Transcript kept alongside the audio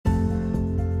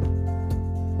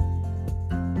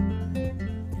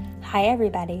Hi,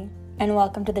 everybody, and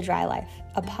welcome to The Dry Life,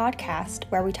 a podcast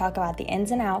where we talk about the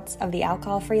ins and outs of the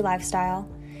alcohol-free lifestyle,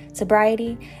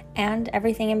 sobriety, and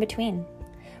everything in between.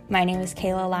 My name is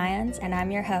Kayla Lyons, and I'm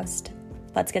your host.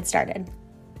 Let's get started.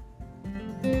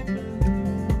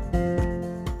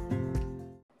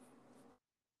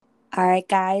 All right,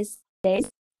 guys, today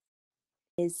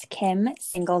is Kim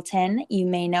Singleton. You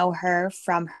may know her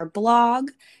from her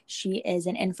blog. She is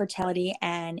an infertility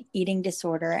and eating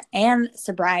disorder and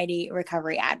sobriety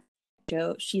recovery advocate.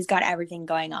 So she's got everything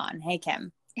going on. Hey,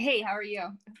 Kim. Hey, how are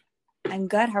you? I'm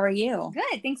good. How are you?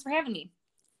 Good. Thanks for having me.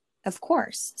 Of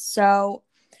course. So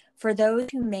for those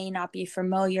who may not be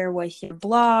familiar with your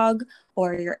blog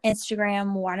or your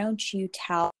Instagram, why don't you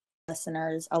tell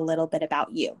listeners a little bit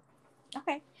about you?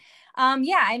 Okay.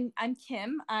 I'm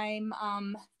Kim.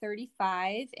 I'm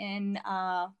 35 and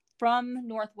from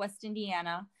Northwest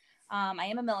Indiana. I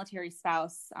am a military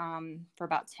spouse for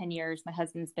about 10 years. My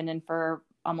husband's been in for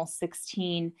almost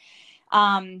 16.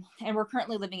 And we're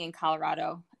currently living in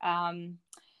Colorado.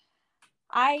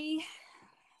 I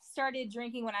started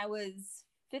drinking when I was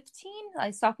 15,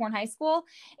 like sophomore in high school,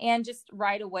 and just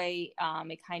right away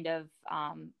it kind of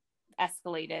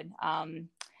escalated.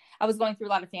 I was going through a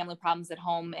lot of family problems at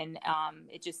home, and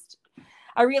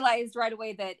I realized right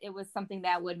away that it was something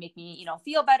that would make me,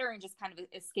 feel better and just kind of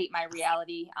escape my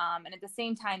reality. And at the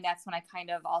same time, that's when I kind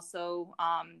of also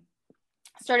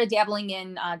started dabbling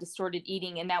in distorted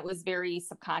eating, and that was very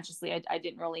subconsciously. I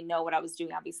didn't really know what I was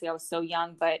doing. Obviously, I was so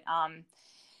young, but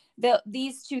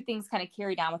these two things kind of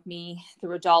carried on with me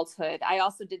through adulthood. I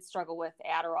also did struggle with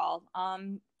Adderall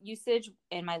usage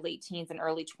in my late teens and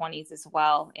early 20s as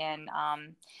well. And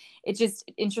it's just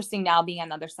interesting now being on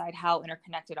the other side how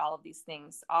interconnected all of these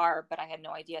things are, but I had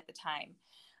no idea at the time.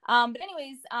 But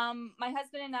anyways, my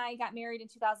husband and I got married in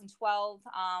 2012.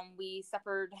 We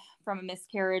suffered from a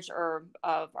miscarriage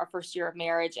of our first year of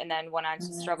marriage, and then went on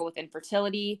to struggle with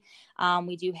infertility.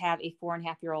 We do have a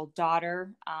 4.5-year-old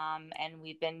daughter, and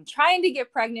we've been trying to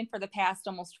get pregnant for the past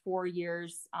almost 4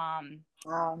 years.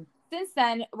 Since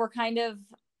then, we're kind of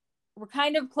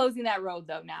closing that road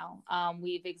though now.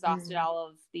 We've exhausted all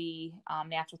of the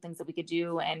natural things that we could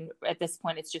do, and at this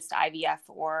point, it's just IVF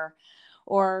or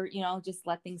just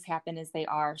let things happen as they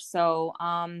are. So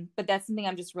but that's something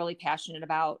I'm just really passionate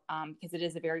about, because it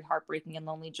is a very heartbreaking and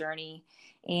lonely journey,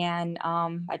 and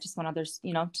I just want others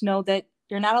to know that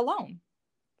you're not alone.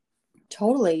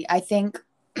 Totally. I think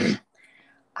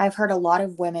I've heard a lot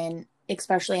of women,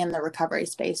 especially in the recovery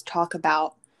space, talk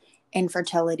about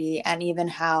infertility, and even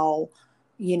how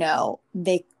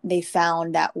they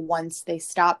found that once they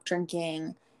stopped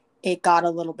drinking, it got a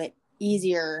little bit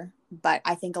easier. But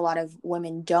I think a lot of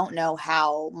women don't know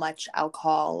how much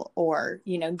alcohol or,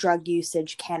 drug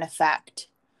usage can affect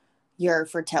your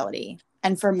fertility.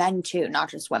 And for men too, not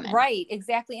just women. Right,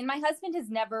 exactly. And my husband has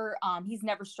never, he's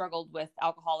never struggled with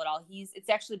alcohol at all. It's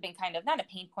actually been kind of not a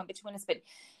pain point between us, but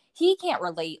he can't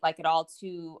relate at all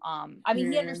to,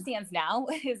 he understands now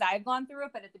as I've gone through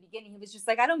it, but at the beginning he was just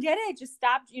like, I don't get it. Just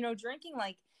stop, drinking.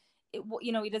 He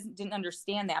didn't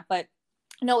understand that, but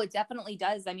no, it definitely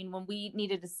does. I mean, when I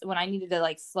needed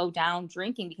to slow down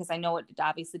drinking, because I know it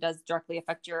obviously does directly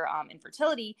affect your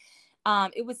infertility.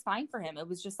 It was fine for him. It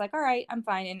was just like, all right, I'm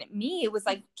fine. And me, it was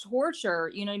like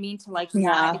torture, to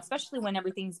not, especially when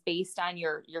everything's based on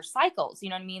your cycles,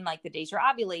 like the days you're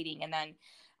ovulating, and then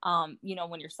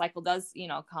when your cycle does,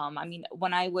 come. I mean,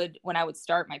 when I would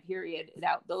start my period,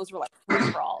 those were like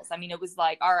free-for-alls. I mean, it was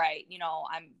like, all right,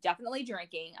 I'm definitely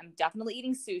drinking. I'm definitely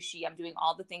eating sushi. I'm doing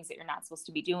all the things that you're not supposed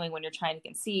to be doing when you're trying to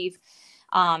conceive.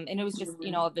 And it was just,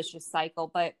 a vicious cycle.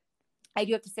 But I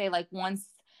do have to say, once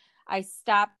I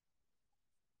stopped.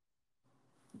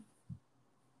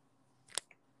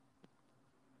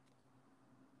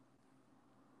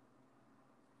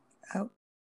 Oh,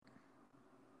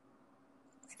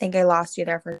 I think I lost you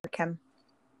there for Kim.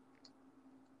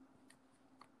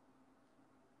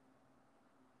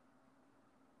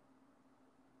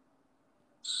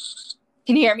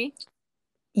 Can you hear me?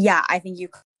 Yeah, I think you.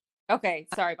 Okay,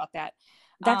 sorry about that.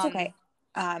 That's okay.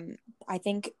 I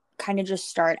think kind of just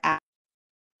start at.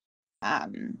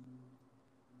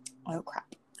 Oh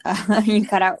crap! You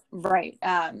cut out right.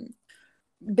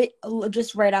 But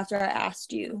just right after I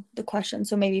asked you the question,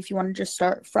 so maybe if you want to just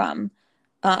start from,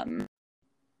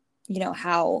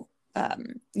 how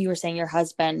you were saying your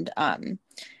husband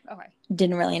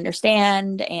didn't really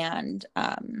understand, and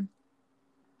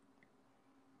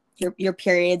your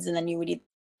periods, and then you would eat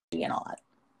and all that.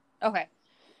 Okay.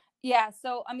 Yeah.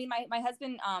 So, I mean, my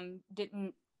husband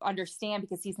didn't understand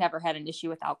because he's never had an issue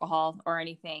with alcohol or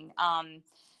anything.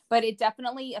 But it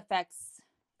definitely affects,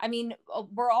 I mean,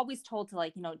 we're always told to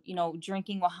like,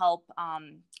 drinking will help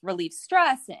relieve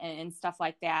stress and stuff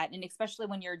like that. And especially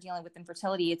when you're dealing with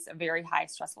infertility, it's a very high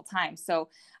stressful time. So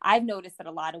I've noticed that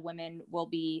a lot of women will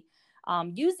be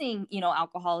using,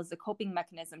 alcohol as a coping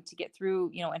mechanism to get through,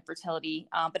 infertility.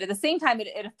 But at the same time,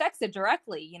 it affects it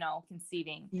directly,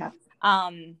 conceiving. Yeah.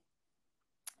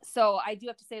 So I do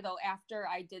have to say though, after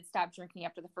I did stop drinking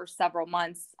after the first several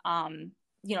months,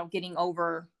 getting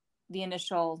over the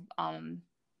initial,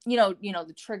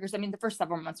 the triggers. I mean, the first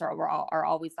several months are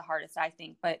always the hardest, I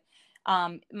think, but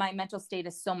my mental state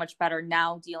is so much better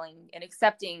now dealing and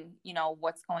accepting,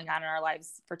 what's going on in our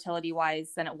lives fertility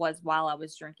wise than it was while I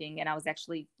was drinking. And I was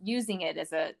actually using it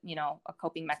as a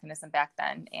coping mechanism back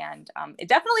then. And it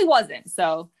definitely wasn't.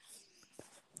 So.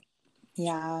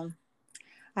 Yeah,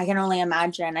 I can only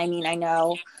imagine. I mean, I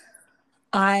know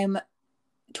I'm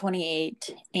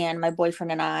 28 and my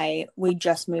boyfriend and we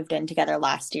just moved in together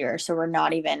last year. So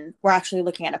we're actually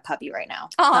looking at a puppy right now.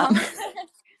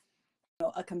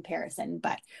 A comparison,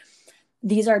 but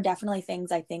these are definitely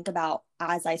things I think about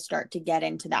as I start to get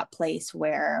into that place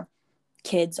where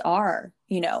kids are,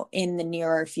 in the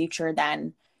nearer future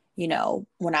than,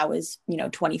 when I was,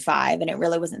 25, and it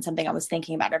really wasn't something I was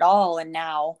thinking about at all. And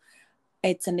now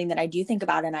it's something that I do think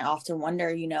about. And I often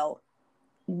wonder,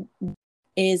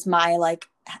 is my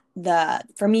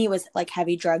for me it was like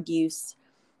heavy drug use,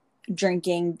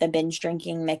 drinking, the binge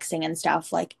drinking, mixing and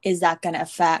stuff, like, is that going to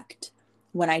affect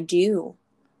when I do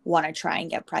want to try and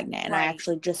get pregnant? And right. I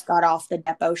actually just got off the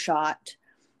Depo shot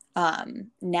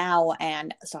now,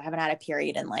 and so I haven't had a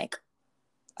period in like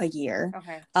a year.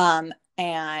 Okay.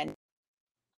 And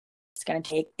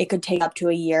it could take up to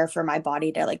a year for my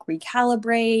body to like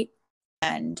recalibrate.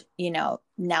 And, now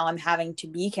I'm having to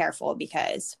be careful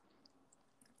because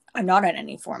I'm not on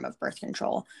any form of birth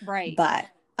control. Right. But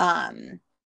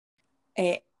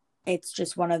it's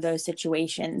just one of those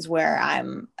situations where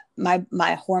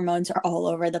my hormones are all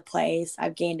over the place.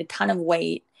 I've gained a ton of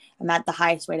weight. I'm at the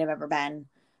highest weight I've ever been.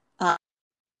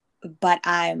 But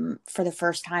I'm, for the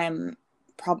first time,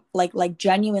 like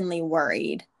genuinely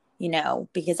worried,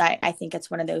 because I think it's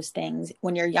one of those things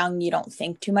when you're young, you don't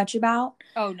think too much about.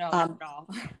 Oh, no, not at all.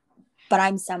 But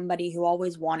I'm somebody who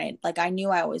always wanted, like, I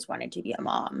knew I always wanted to be a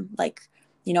mom. Like,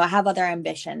 I have other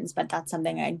ambitions, but that's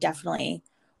something I definitely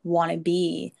want to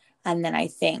be. And then I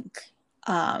think,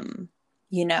 what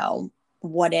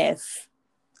if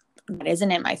that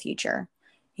isn't in my future,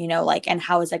 and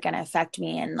how is it going to affect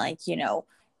me? And like,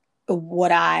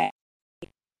 would I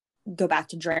go back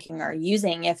to drinking or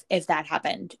using if that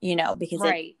happened, because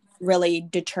right. It really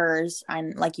deters.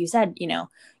 And like you said, you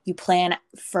plan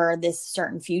for this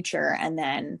certain future and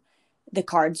then the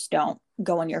cards don't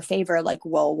go in your favor. Like,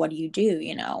 well, what do you do,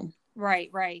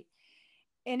 Right.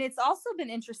 And it's also been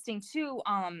interesting too,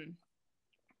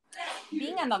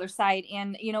 being on the other side.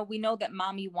 And, we know that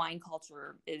mommy wine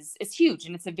culture is huge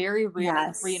and it's a very real,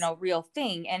 yes. Real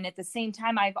thing. And at the same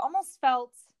time, I've almost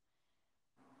felt,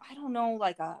 I don't know,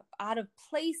 like out of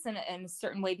place in a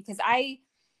certain way, because I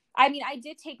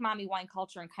did take mommy wine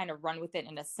culture and kind of run with it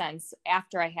in a sense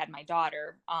after I had my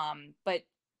daughter. But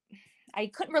I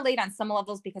couldn't relate on some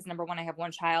levels because number one, I have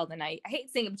one child and I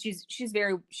hate saying it, but she's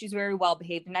very well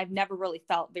behaved. And I've never really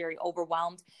felt very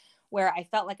overwhelmed where I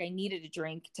felt like I needed a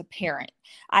drink to parent.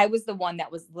 I was the one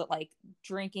that was like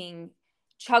drinking,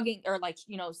 chugging, or like,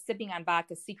 sipping on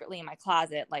vodka secretly in my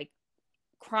closet, like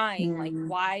crying, like,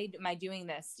 why am I doing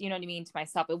this? You know what I mean? To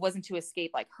myself. It wasn't to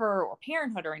escape like her or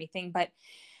parenthood or anything, but,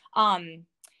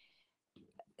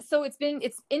 so it's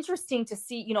interesting to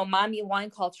see, mommy wine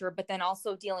culture, but then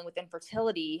also dealing with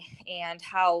infertility and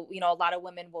how, a lot of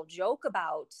women will joke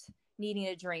about needing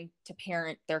a drink to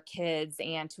parent their kids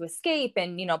and to escape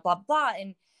and, blah, blah.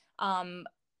 And,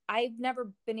 I've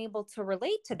never been able to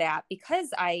relate to that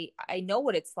because I know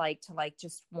what it's like to like,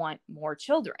 just want more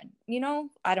children,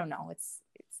 I don't know. It's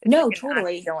no, like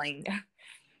totally. Feeling.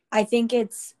 I think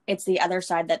it's the other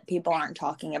side that people aren't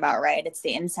talking about, right? It's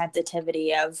the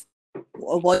insensitivity of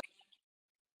what,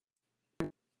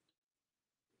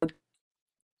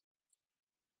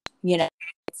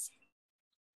 it's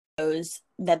those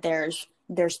that there's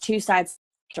two sides to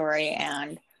the story,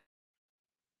 and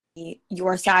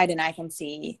your side and I can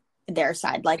see their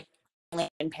side. Like,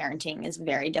 parenting is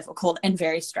very difficult and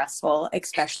very stressful,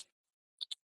 especially,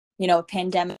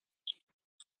 pandemic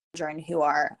children who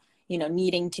are,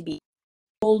 needing to be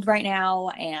old right now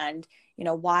and,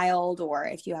 wild, or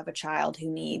if you have a child who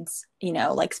needs,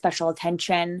 like special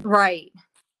attention. Right.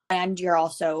 And you're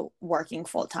also working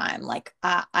full time. Like,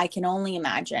 I can only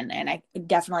imagine. And I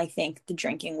definitely think the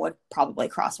drinking would probably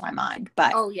cross my mind.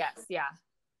 But oh, yes. Yeah.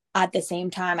 At the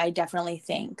same time, I definitely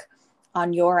think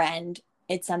on your end,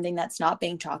 it's something that's not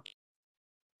being talked.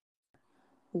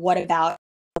 What about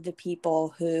the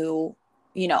people who,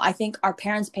 I think our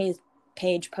parents'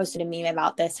 page posted a meme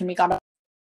about this, and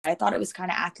I thought it was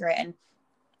kind of accurate, and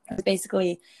it was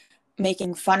basically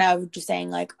making fun of, just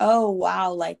saying like, oh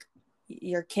wow, like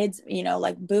your kids,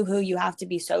 like boohoo, you have to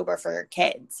be sober for your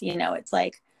kids. It's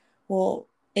like, well,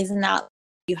 isn't that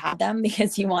you have them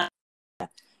because you want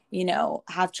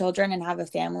have children and have a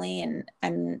family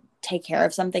and take care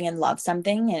of something and love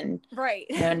something. And, Right.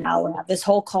 Now we have this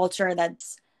whole culture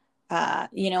that's, and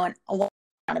I'm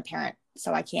not a parent,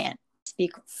 so I can't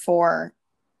speak for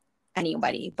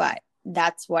anybody, but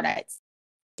that's what I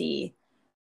see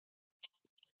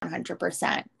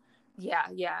 100%.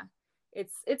 Yeah.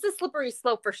 It's a slippery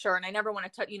slope for sure. And I never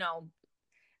want to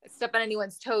step on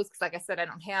anyone's toes. Cause like I said, I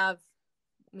don't have,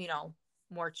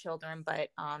 more children, but,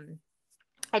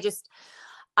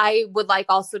 I would like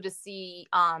also to see,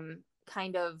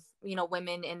 kind of,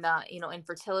 women in the,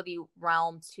 infertility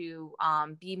realm to,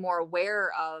 be more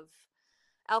aware of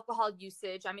alcohol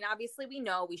usage. I mean, obviously we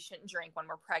know we shouldn't drink when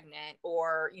we're pregnant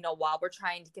or, while we're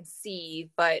trying to conceive,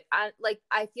 but I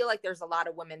feel like there's a lot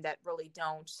of women that really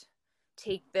don't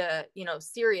take the,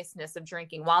 seriousness of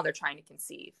drinking while they're trying to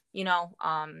conceive,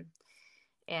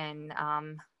 and,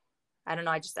 I don't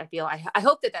know. I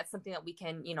hope that that's something that we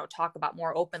can, talk about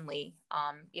more openly,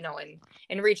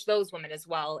 and reach those women as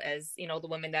well as, the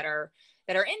women that are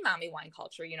in mommy wine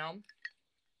culture,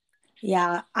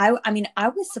 Yeah. I mean, I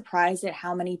was surprised at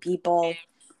how many people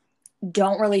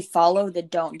don't really follow the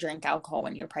don't drink alcohol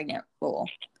when you're pregnant rule.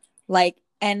 Like,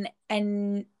 and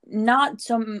not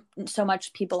so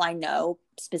much people I know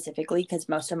specifically, because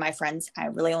most of my friends, I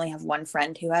really only have one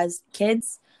friend who has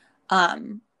kids.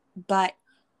 But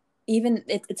even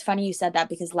it's funny you said that,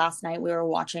 because last night we were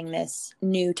watching this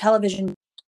new television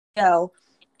show,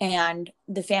 and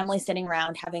the family sitting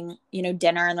around having,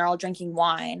 dinner, and they're all drinking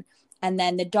wine. And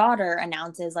then the daughter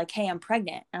announces like, hey, I'm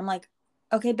pregnant. And I'm like,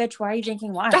 okay, bitch, why are you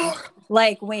drinking wine?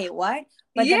 Like, wait, what?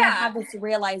 But then I had this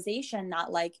realization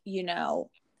that like,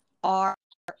 our,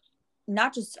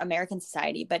 not just American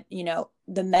society, but,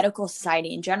 the medical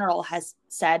society in general has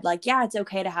said like, yeah, it's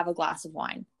okay to have a glass of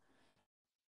wine.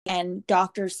 And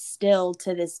doctors still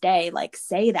to this day like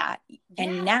say that. Yeah.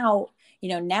 And now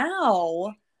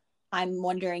I'm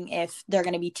wondering if they're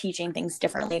going to be teaching things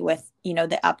differently with,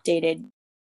 the updated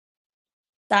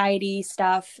society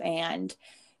stuff and,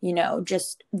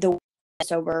 just the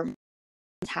sober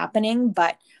happening.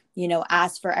 But,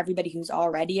 as for everybody who's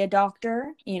already a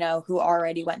doctor, who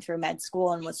already went through med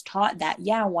school and was taught that,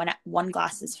 yeah, one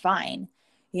glass is fine,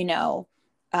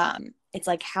 it's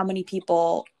like how many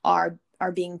people are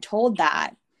being told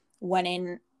that,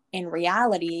 when in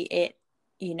reality it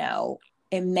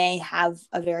it may have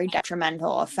a very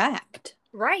detrimental effect.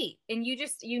 Right. And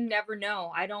you never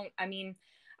know. I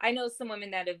know some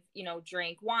women that have,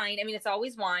 drank wine. I mean, it's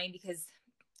always wine because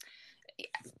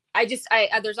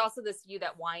there's also this view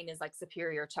that wine is like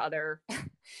superior to other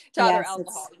other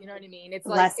alcohol. You know what I mean? It's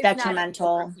less like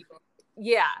detrimental.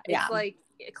 It's like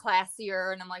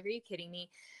classier. And I'm like, are you kidding me?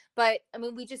 But I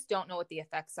mean, we just don't know what the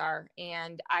effects are.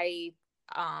 And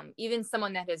even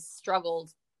someone that has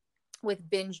struggled with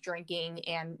binge drinking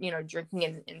and,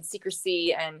 drinking in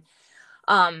secrecy. And,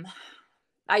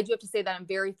 I do have to say that I'm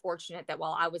very fortunate that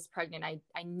while I was pregnant, I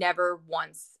never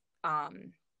once,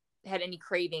 had any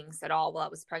cravings at all while I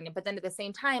was pregnant. But then at the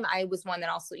same time, I was one that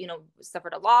also,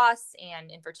 suffered a loss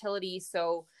and infertility.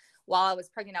 So while I was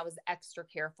pregnant, I was extra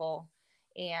careful.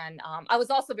 And, I was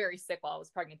also very sick while I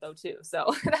was pregnant though, too.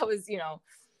 So that was,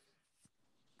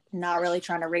 not really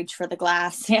trying to reach for the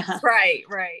glass. Yeah. Right.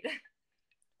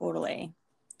 Totally.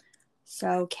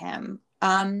 So Kim,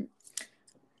 I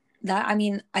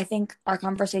think our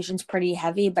conversation's pretty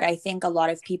heavy, but I think a lot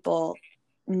of people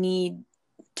need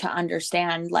to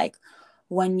understand, like,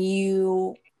 I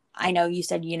know you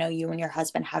said, you and your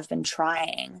husband have been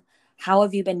trying. How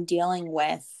have you been dealing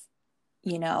with,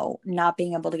 not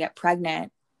being able to get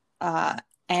pregnant,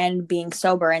 and being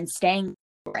sober and staying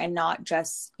sober, and not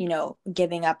just,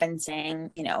 giving up and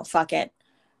saying, fuck it,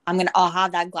 I'll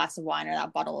have that glass of wine or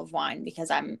that bottle of wine because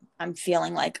I'm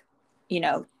feeling like,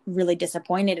 really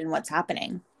disappointed in what's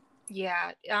happening.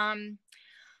 Yeah.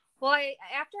 Well,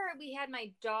 after we had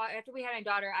my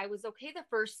daughter, I was okay the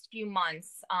first few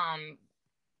months. I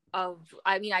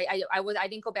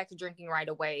didn't go back to drinking right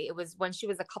away. It was when she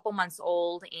was a couple months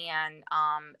old, and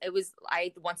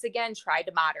I once again tried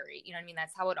to moderate. You know what I mean?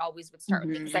 That's how it always would start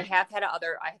with me, because I have had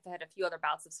a few other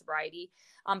bouts of sobriety,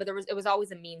 but it was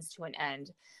always a means to an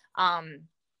end.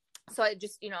 so I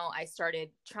just, I started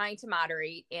trying to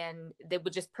moderate, and they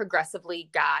would just progressively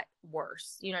got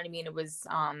worse. You know what I mean? It was,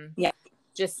 Yeah.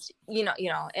 just,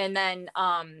 and then,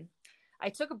 I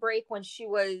took a break when she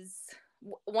was,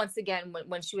 once again,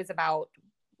 when she was about,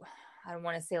 I don't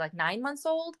want to say like 9 months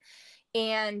old.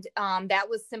 And that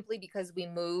was simply because we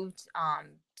moved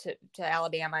to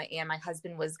Alabama, and my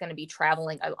husband was going to be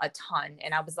traveling a ton.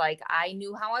 And I was like, I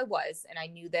knew how I was. And I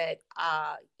knew that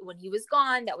when he was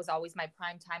gone, that was always my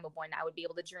prime time of when I would be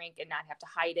able to drink and not have to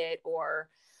hide it or,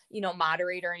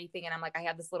 moderate or anything. And I'm like, I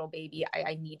have this little baby.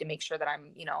 I need to make sure that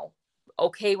I'm,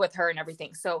 okay with her and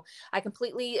everything. So I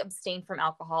completely abstained from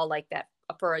alcohol like that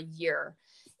for a year.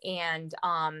 And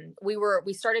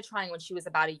we started trying when she was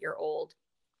about a year old.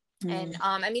 And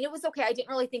I mean, it was okay. I didn't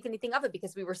really think anything of it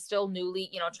because we were still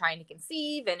newly, trying to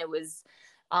conceive, and it was,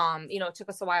 it took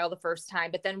us a while the first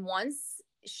time. But then once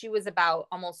she was about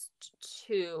almost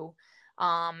 2,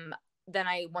 then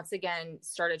I once again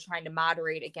started trying to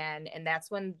moderate again, and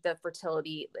that's when the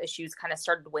fertility issues kind of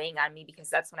started weighing on me, because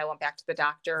that's when I went back to the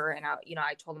doctor, and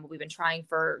I told him we've been trying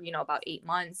for about 8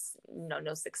 months,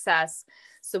 no success.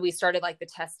 So we started like the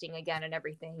testing again and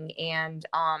everything, and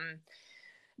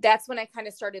that's when I kind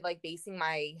of started like basing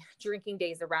my drinking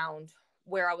days around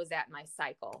where I was at in my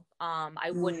cycle.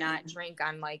 I would not drink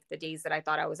on like the days that I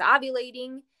thought I was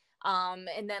ovulating.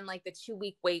 And then like the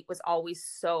 2-week wait was always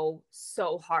so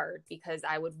hard, because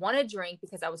I would want to drink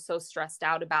because I was so stressed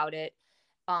out about it.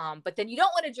 But then you don't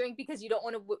want to drink because you don't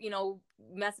want to,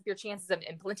 mess up your chances of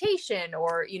implantation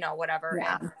or, whatever.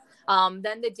 Yeah. And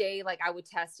then the day like I would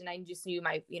test, and I just knew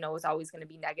my, it was always going to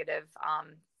be negative.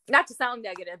 Not to sound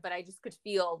negative, but I just could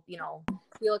feel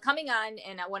it coming on.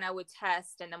 And when I would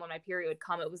test, and then when my period would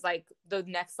come, it was like the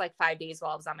next like 5 days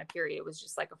while I was on my period, it was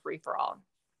just like a free for all.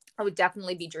 I would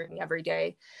definitely be drinking every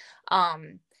day.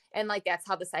 And like, that's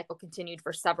how the cycle continued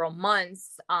for several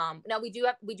months. Now we do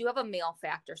have a male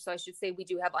factor. So I should say we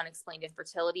do have unexplained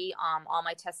infertility. All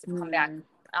my tests have come back,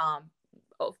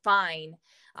 fine.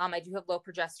 I do have low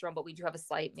progesterone, but we do have a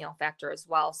slight male factor as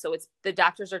well. So the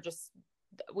doctors are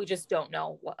we just don't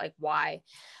know why.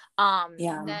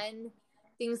 And then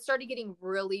things started getting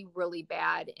really, really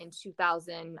bad in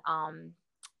 2000,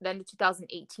 then to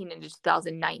 2018 into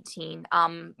 2019.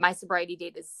 My sobriety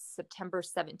date is September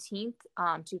 17th,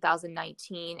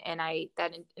 2019. And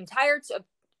that entire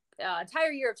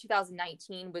year of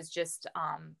 2019 was just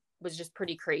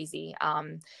pretty crazy.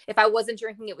 If I wasn't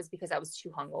drinking, it was because I was too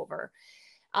hungover.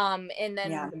 And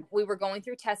then we were going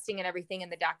through testing and everything.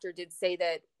 And the doctor did say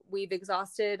that we've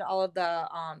exhausted all of the,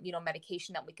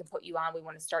 medication that we can put you on. We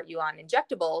want to start you on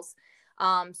injectables.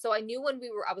 So I knew when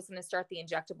I was going to start the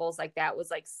injectables, like that was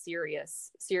like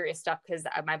serious stuff, because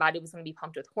my body was going to be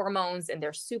pumped with hormones, and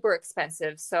they're super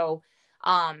expensive. So,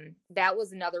 that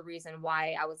was another reason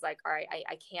why I was like, all right,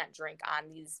 I can't drink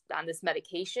on this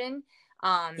medication.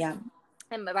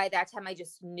 And by that time I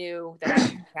just knew that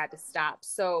I had to stop.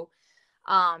 So,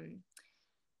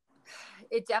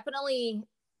 it definitely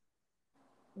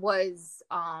was,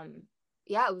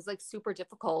 it was like super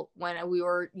difficult when we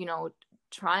were,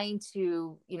 trying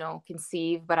to,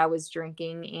 conceive, but I was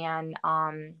drinking. And,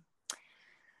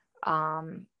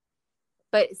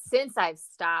 but since I've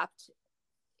stopped,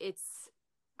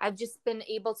 I've just been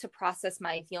able to process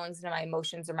my feelings and my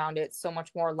emotions around it so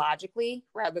much more logically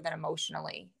rather than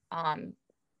emotionally, and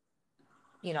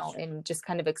just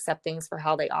kind of accept things for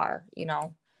how they are,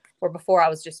 where before I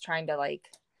was just trying to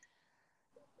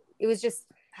it was just,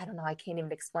 I don't know, I can't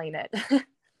even explain it.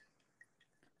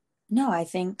 No, I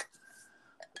think,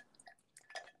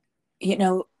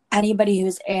 anybody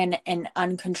who's in an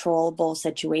uncontrollable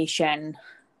situation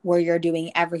where you're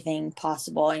doing everything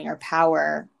possible in your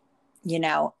power,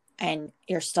 and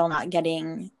you're still not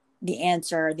getting the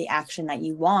answer, the action that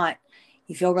you want,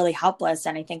 you feel really helpless.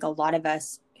 And I think a lot of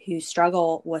us who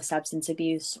struggle with substance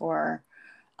abuse or,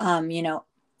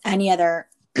 any other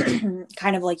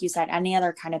kind of, like you said, any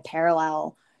other kind of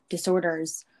parallel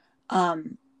disorders,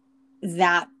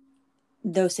 that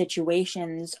those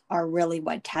situations are really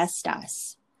what test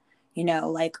us,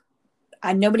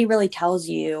 nobody really tells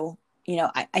you,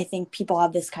 I think people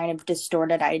have this kind of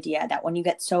distorted idea that when you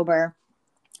get sober,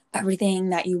 everything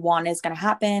that you want is going to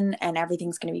happen and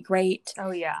everything's going to be great.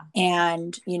 Oh yeah.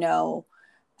 And,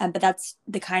 but that's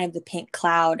the kind of the pink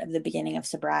cloud of the beginning of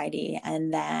sobriety.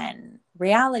 And then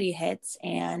reality hits.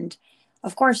 And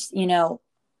of course,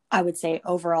 I would say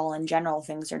overall in general,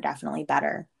 things are definitely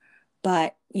better.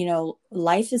 But,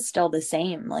 life is still the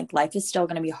same. Like, life is still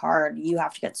going to be hard. You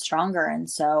have to get stronger. And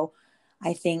so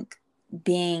I think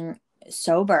being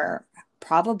sober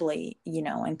probably,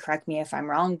 and correct me if I'm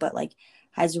wrong, but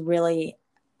has really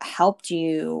helped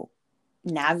you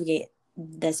navigate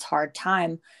this hard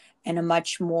time in a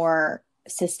much more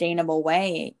sustainable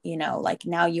way. You know, like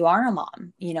now you are a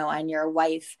mom, you know, and you're a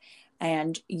wife,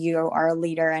 and you are a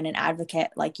leader and an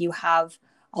advocate. Like you have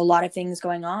a lot of things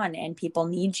going on and people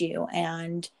need you.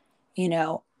 And, you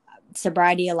know,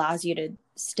 sobriety allows you to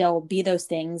still be those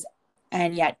things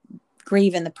and yet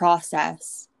grieve in the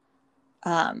process.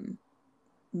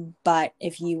 But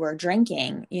if you were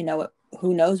drinking, you know,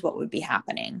 who knows what would be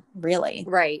happening, really.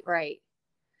 Right.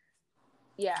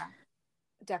 Yeah,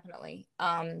 definitely.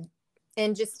 And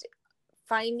just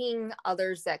finding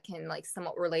others that can like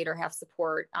somewhat relate or have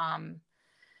support,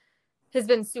 has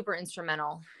been super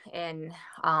instrumental in,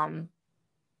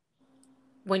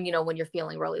 when you're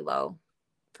feeling really low,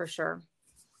 for sure.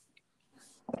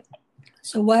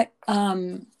 So what,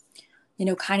 you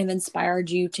know, kind of inspired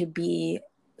you to be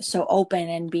so open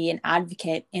and be an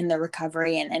advocate in the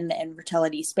recovery and in the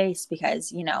infertility space?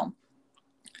 Because, you know,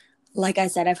 like I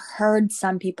said, I've heard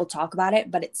some people talk about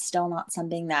it, but it's still not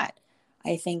something that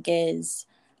I think is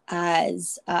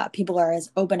as people are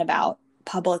as open about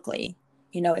publicly.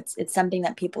 You know, it's something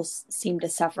that people seem to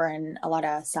suffer in a lot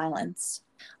of silence.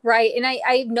 Right. And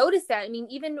I've noticed that. I mean,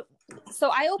 even so,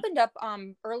 I opened up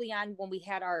early on when we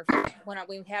had our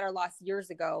loss years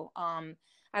ago.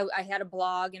 I had a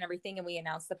blog and everything, and we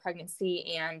announced the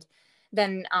pregnancy. And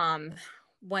then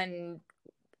when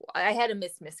I had a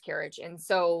miscarriage, and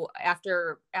so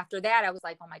after that, I was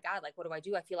like, oh my God, like, what do I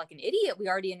do? I feel like an idiot. We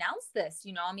already announced this,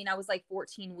 you know. I mean, I was like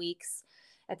 14 weeks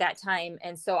at that time,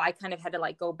 and so I kind of had to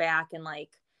like go back and like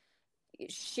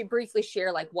briefly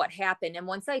share like what happened. And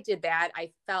once I did that,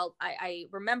 I felt, I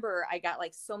remember I got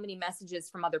like so many messages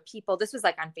from other people. This was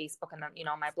like on Facebook and then, you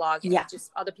know, my blog, and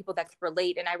just other people that could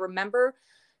relate. And I remember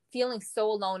feeling so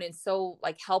alone and so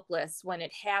like helpless when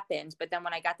it happened. But then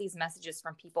when I got these messages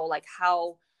from people, like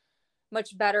how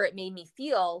much better it made me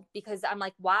feel, because I'm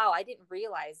like, wow, I didn't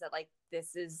realize that like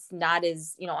this is not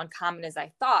as, you know, uncommon as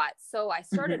I thought. So I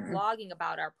started blogging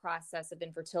about our process of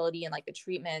infertility and like the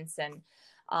treatments and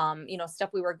you know,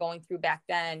 stuff we were going through back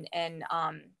then. And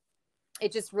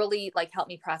it just really like helped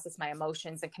me process my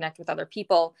emotions and connect with other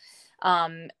people.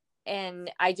 And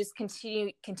I just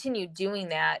continued doing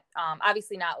that.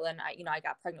 Obviously not when I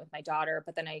got pregnant with my daughter,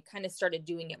 but then I kind of started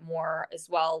doing it more as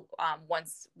well.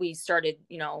 Once we started,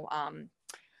 you know,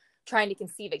 trying to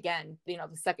conceive again, you know,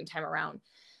 the second time around.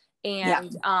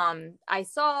 And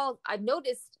I've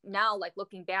noticed now, like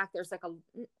looking back, there's like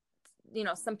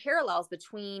some parallels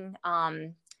between,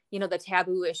 you know, the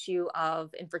taboo issue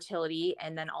of infertility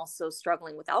and then also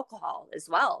struggling with alcohol as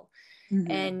well.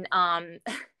 And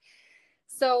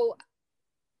so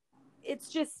it's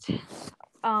just,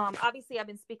 obviously I've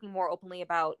been speaking more openly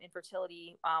about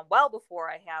infertility well before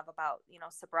I have about, you know,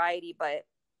 sobriety, but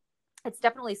it's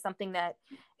definitely something that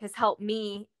has helped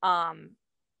me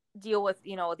deal with,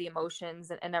 you know, the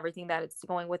emotions and everything that it's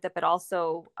going with it. But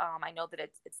also I know that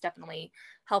it's definitely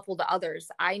helpful to others.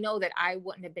 I know that I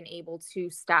wouldn't have been able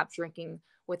to stop drinking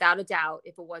without a doubt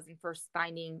if it wasn't for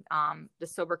finding the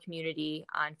sober community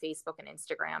on Facebook and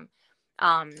Instagram.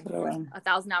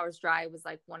 1,000 Hours Dry was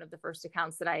like one of the first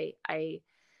accounts that I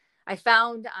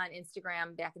found on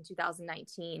Instagram back in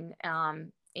 2019.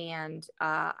 And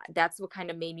that's what kind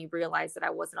of made me realize that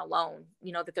I wasn't alone,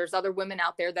 you know, that there's other women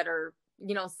out there that are,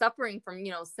 you know, suffering from,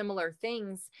 you know, similar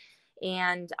things.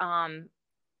 And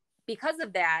because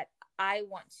of that, I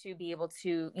want to be able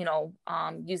to, you know,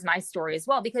 use my story as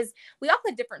well, because we all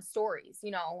have different stories, you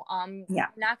know.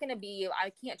 Not going to be,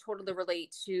 I can't totally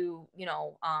relate to, you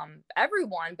know,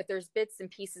 everyone, but there's bits and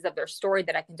pieces of their story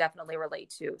that I can definitely relate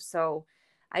to. So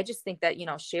I just think that, you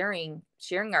know, sharing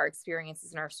our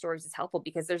experiences and our stories is helpful,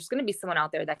 because there's going to be someone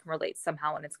out there that can relate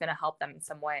somehow, and it's going to help them in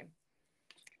some way.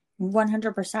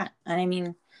 100%. And I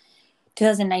mean,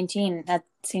 2019, that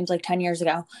seems like 10 years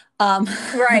ago.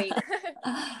 Right.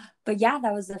 But yeah,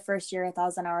 that was the first year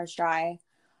 1,000 Hours Dry.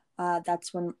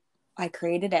 That's when I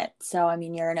created it. So, I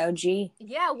mean, you're an OG.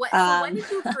 Yeah. So when did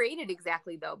you create it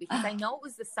exactly, though? Because I know it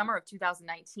was the summer of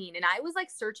 2019, and I was like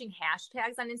searching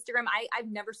hashtags on Instagram. I've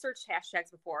never searched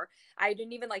hashtags before. I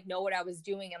didn't even like know what I was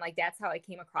doing. And like, that's how I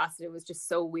came across it. It was just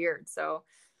so weird. So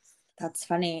that's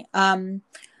funny.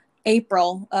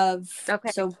 April of,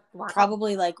 so wow.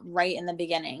 Probably like right in the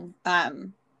beginning.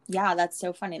 Yeah, that's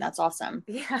so funny. That's awesome.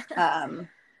 Yeah.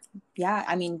 Yeah,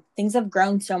 I mean, things have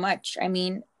grown so much. I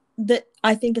mean,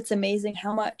 I think it's amazing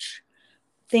how much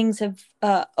things have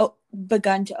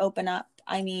begun to open up.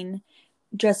 I mean,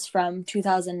 just from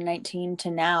 2019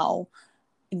 to now,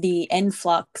 the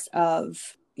influx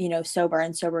of, you know, sober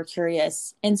and sober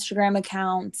curious Instagram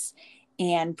accounts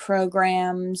and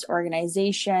programs,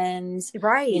 organizations,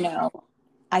 right, you know,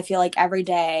 I feel like every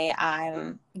day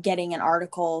I'm getting an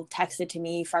article texted to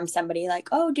me from somebody like,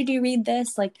 oh, did you read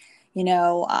this? Like,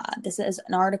 this is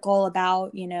an article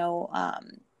about,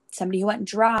 somebody who went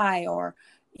dry, or,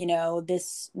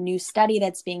 this new study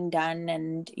that's being done.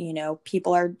 And,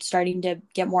 people are starting to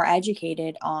get more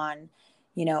educated on,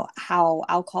 how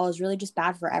alcohol is really just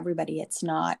bad for everybody. It's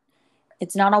not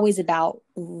always about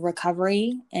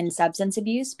recovery and substance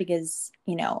abuse, because,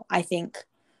 I think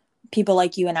people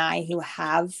like you and I who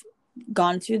have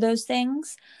gone through those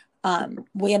things,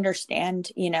 we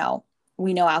understand, we know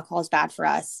alcohol is bad for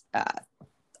us,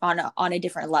 on a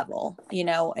different level.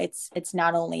 It's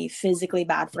not only physically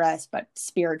bad for us, but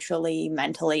spiritually,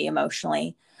 mentally,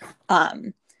 emotionally.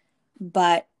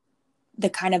 But the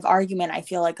kind of argument I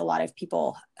feel like a lot of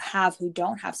people have who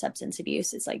don't have substance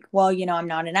abuse is like, well, I'm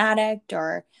not an addict,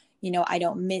 or, I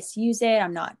don't misuse it.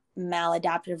 I'm not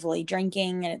maladaptively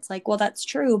drinking. And it's like, well, that's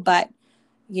true, but,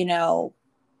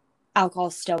 alcohol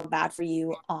is still bad for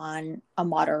you on a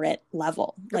moderate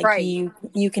level. Like Right.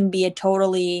 you can be a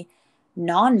totally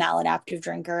non-maladaptive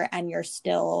drinker and you're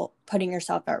still putting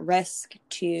yourself at risk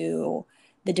to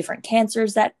the different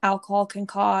cancers that alcohol can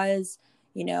cause,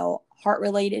 heart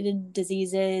related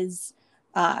diseases,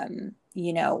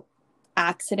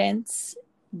 accidents.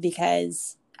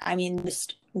 Because I mean,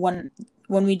 just when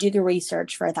we do the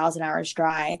research for 1,000 Hours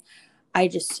Dry, I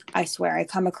swear I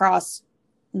come across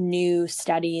new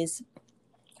studies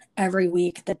every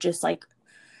week that just like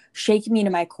shake me to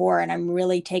my core. And I'm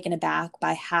really taken aback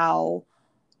by how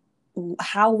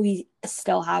we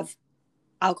still have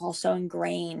alcohol so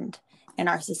ingrained in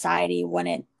our society,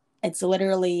 when it's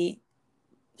literally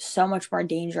so much more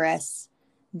dangerous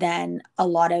than a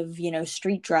lot of,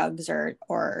 street drugs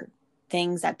or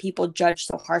things that people judge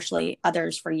so harshly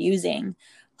others for using.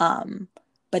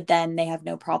 But then they have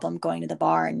no problem going to the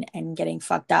bar and getting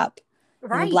fucked up,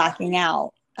 Right. Blacking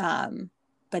out.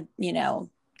 But,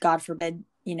 God forbid,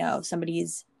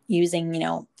 somebody's using,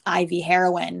 IV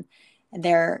heroin, and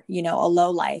they're, a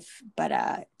low life, but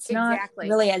it's Exactly.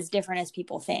 not really as different as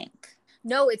people think.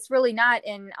 No, it's really not.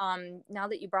 And now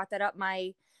that you brought that up,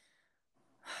 my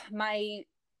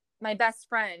best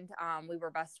friend, we were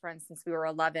best friends since we were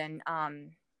 11.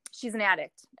 She's an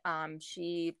addict.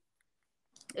 She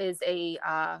is a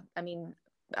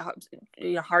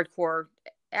hardcore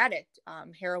addict,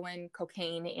 heroin,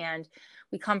 cocaine. And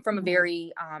we come from a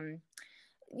very, affluent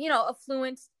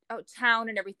town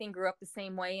and everything, grew up the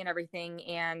same way and everything.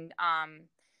 And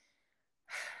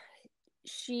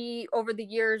she, over the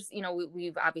years,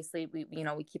 we've obviously,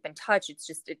 we keep in touch. It's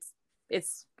just,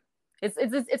 it's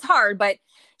hard, but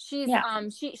she's,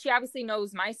 she obviously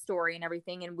knows my story and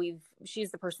everything. And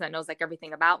she's the person that knows like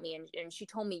everything about me. And she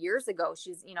told me years ago,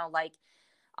 she's,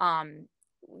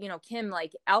 Kim,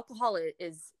 like alcohol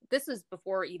this was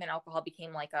before even alcohol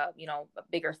became like a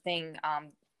bigger thing.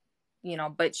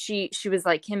 But she was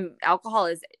like, Kim, alcohol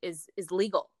is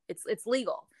legal. It's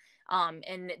legal.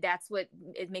 And that's what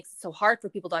it makes it so hard for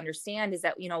people to understand, is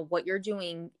that, what you're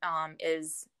doing,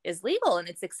 is legal and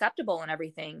it's acceptable and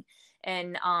everything.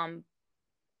 And,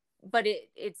 but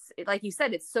it's like you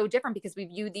said, it's so different because we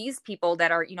view these people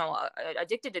that are,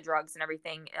 addicted to drugs and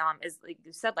everything, as like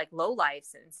you said, like low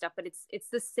lives and stuff, but it's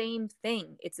the same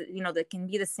thing. It's, that can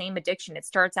be the same addiction. It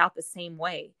starts out the same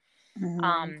way.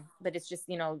 Mm-hmm. But it's just,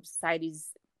 society's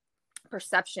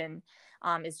perception,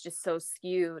 is just so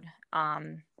skewed.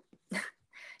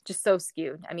 Just so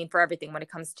skewed. I mean, for everything, when it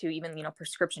comes to even,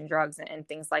 prescription drugs and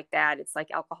things like that, it's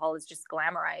like alcohol is just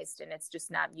glamorized and it's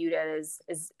just not viewed as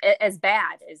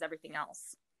bad as everything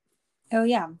else. Oh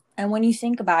yeah. And when you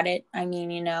think about it, I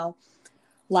mean,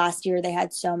 last year they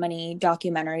had so many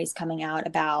documentaries coming out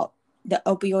about the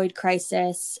opioid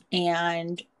crisis,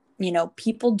 and,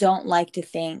 people don't like to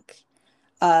think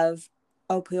of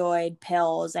opioid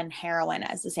pills and heroin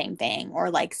as the same thing,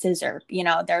 or like scissor,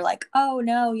 they're like, oh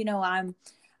no, I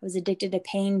was addicted to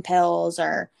pain pills,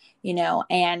 or,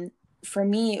 and for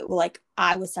me, like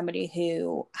I was somebody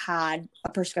who had a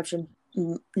prescription,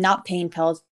 not pain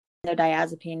pills, no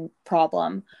diazepam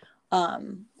problem,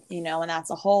 and that's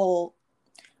a whole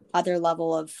other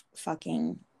level of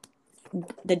fucking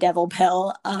the devil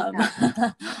pill.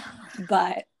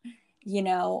 But,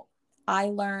 I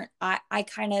learned, I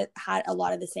kind of had a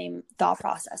lot of the same thought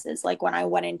processes. Like when I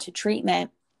went into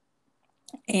treatment,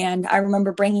 and I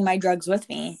remember bringing my drugs with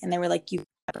me, and they were like, you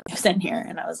have this in here.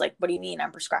 And I was like, what do you mean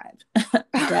I'm prescribed?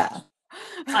 Duh.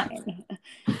 Fine.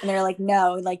 And they're like,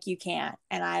 no, like you can't.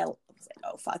 And I was like,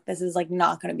 oh fuck, this is like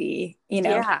not going to be,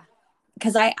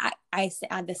 because I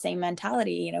had the same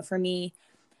mentality, for me,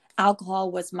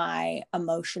 alcohol was my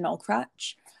emotional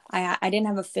crutch. I didn't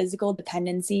have a physical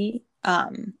dependency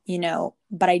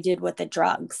but I did with the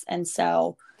drugs. And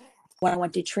so when I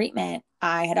went to treatment,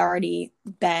 I had already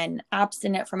been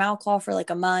abstinent from alcohol for like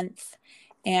a month.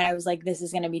 And I was like, this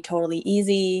is going to be totally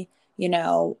easy,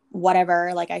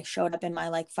 whatever. Like I showed up in my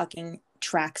like fucking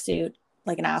tracksuit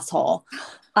like an asshole.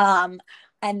 And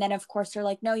then of course they're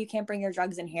like, no, you can't bring your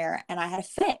drugs in here. And I had a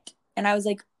fit. And I was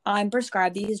like, I'm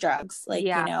prescribed these drugs. Like,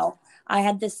 I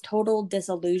had this total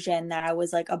disillusion that I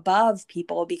was like above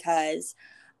people because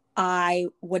I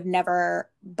would never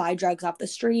buy drugs off the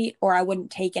street or I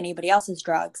wouldn't take anybody else's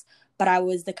drugs. But I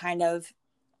was the kind of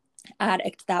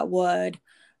addict that would,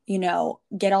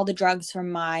 get all the drugs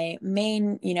from my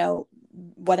main,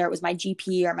 whether it was my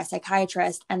GP or my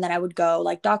psychiatrist. And then I would go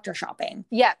like doctor shopping.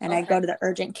 Yeah. And I'd go to the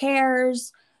urgent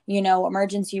cares,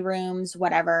 emergency rooms,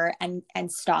 whatever, and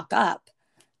stock up.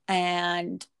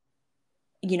 And,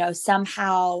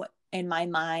 somehow in my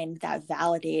mind that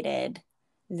validated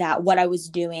that what I was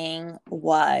doing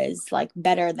was like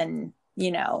better than,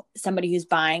 somebody who's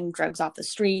buying drugs off the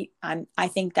street. I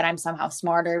think that I'm somehow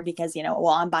smarter because,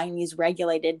 I'm buying these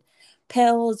regulated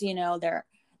pills, they're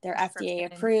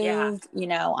FDA approved,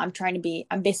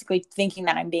 I'm basically thinking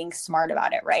that I'm being smart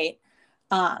about it. Right.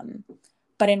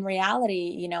 But in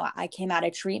reality, I came out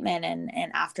of treatment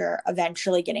and after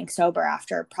eventually getting sober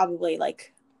after probably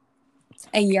like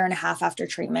a year and a half after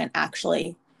treatment,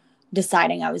 actually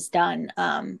deciding I was done.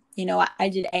 I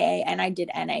did AA and I did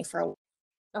NA for a while.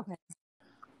 Okay.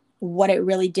 What it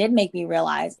really did make me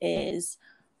realize is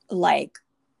like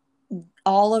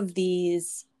all of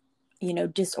these,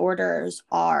 disorders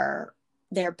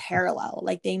they're parallel.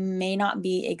 Like they may not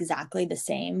be exactly the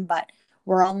same, but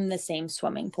we're all in the same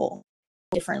swimming pool,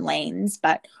 different lanes,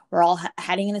 but we're all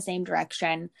heading in the same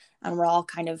direction and we're all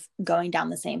kind of going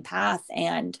down the same path.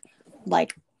 And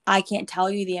like, I can't tell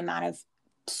you the amount of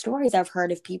stories I've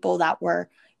heard of people that were,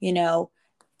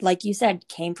 like you said,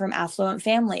 came from affluent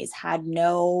families, had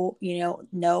no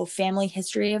family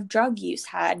history of drug use,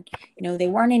 had, they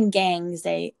weren't in gangs,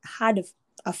 they had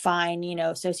a fine,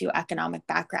 socioeconomic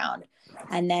background.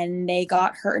 And then they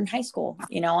got hurt in high school,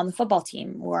 on the football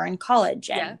team or in college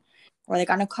or they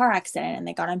got in a car accident and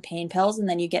they got on pain pills and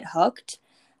then you get hooked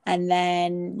and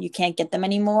then you can't get them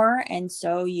anymore. And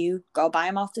so you go buy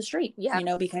them off the street,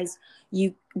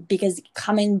 because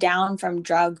coming down from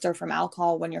drugs or from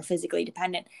alcohol when you're physically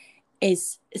dependent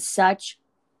is such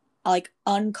like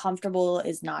uncomfortable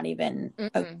is not even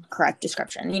a correct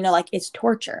description, like it's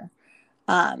torture,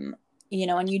 and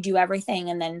you do everything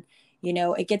and then,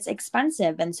 it gets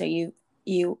expensive. And so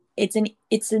it's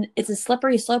a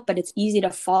slippery slope, but it's easy to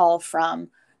fall from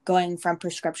going from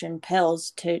prescription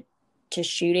pills to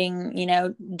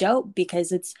shooting, dope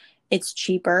because it's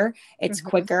cheaper, it's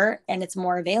quicker, and it's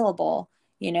more available,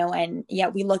 and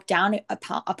yet we look down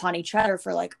upon each other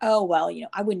for like, oh, well,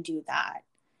 I wouldn't do that.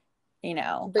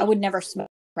 I would never smoke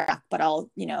crack, but I'll,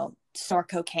 snort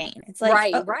cocaine. It's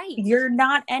like, right. You're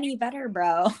not any better,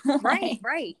 bro.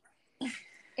 Right.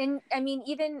 And I mean,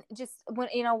 even just when,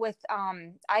 with,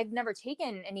 I've never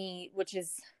taken any, which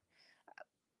is,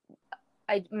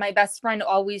 my best friend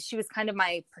always, she was kind of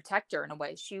my protector in a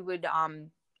way. She would,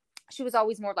 she was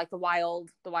always more like the wild,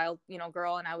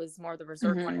 girl. And I was more the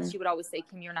reserved one. And she would always say,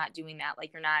 Kim, you're not doing that.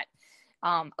 Like, you're not.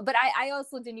 But I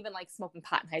also didn't even like smoking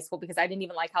pot in high school because I didn't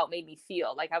even like how it made me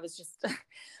feel. Like I was just,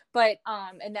 but,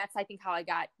 and that's, I think how I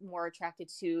got more attracted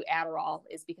to Adderall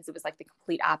is because it was like the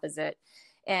complete opposite.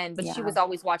 But she was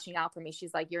always watching out for me.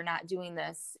 She's like, you're not doing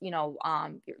this,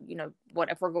 what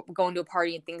if we're going to a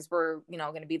party and things were,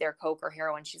 going to be there, Coke or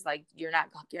heroin. She's like, you're not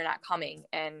coming.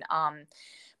 And,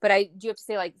 but I do have to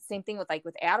say, like, same thing with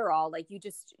Adderall, like, you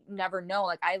just never know.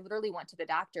 Like, I literally went to the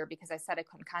doctor because I said I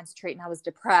couldn't concentrate and I was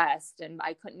depressed and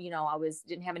I couldn't,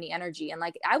 didn't have any energy. And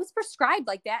like, I was prescribed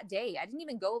like that day. I didn't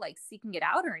even go like seeking it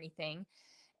out or anything.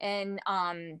 And,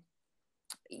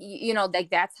 like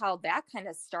that's how that kind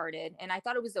of started. And I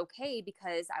thought it was okay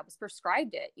because I was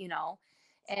prescribed it,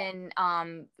 and,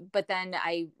 but then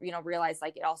I, realized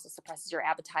like it also suppresses your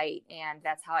appetite. And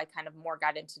that's how I kind of more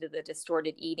got into the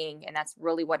distorted eating. And that's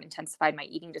really what intensified my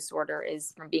eating disorder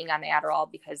is from being on the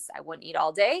Adderall because I wouldn't eat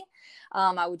all day.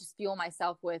 I would just fuel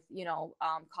myself with,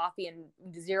 coffee and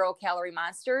 0-calorie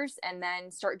monsters and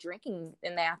then start drinking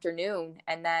in the afternoon.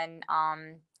 And then,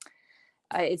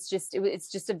 it's just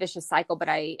a vicious cycle. But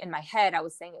in my head, I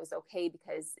was saying it was okay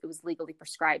because it was legally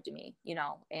prescribed to me,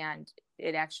 and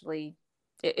it actually,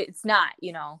 it's not,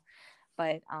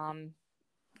 but,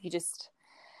 you just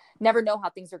never know how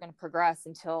things are going to progress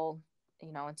until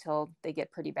they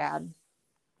get pretty bad.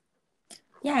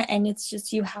 Yeah. And it's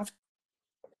just, you have to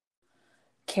be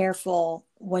careful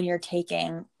when you're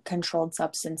taking controlled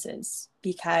substances,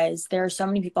 because there are so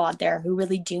many people out there who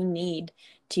really do need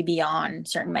to be on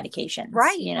certain medications,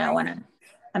 Right, you know, right. and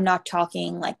I'm not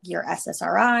talking like your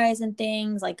SSRIs and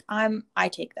things like I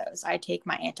take those. I take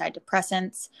my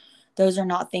antidepressants. Those are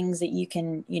not things that you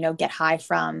can, you know, get high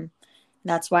from.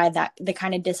 That's why that the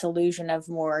kind of disillusion of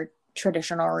more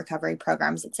traditional recovery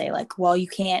programs that say like, well,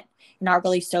 you're not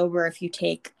really sober if you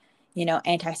take, you know,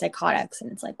 antipsychotics.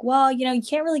 And it's like, well, you know, you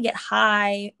can't really get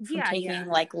high from Yeah, taking yeah.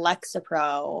 like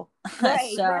Lexapro.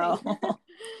 Right, right. So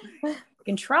you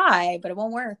can try, but it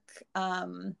won't work.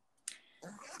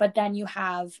 But then you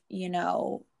have, you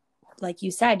know, like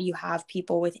you said, you have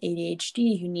people with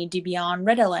ADHD who need to be on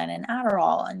Ritalin and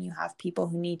Adderall, and you have people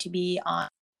who need to be on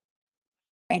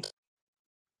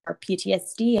or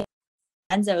PTSD,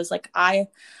 benzos. Like I'm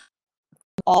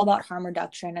all about harm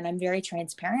reduction, and I'm very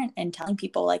transparent in telling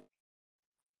people like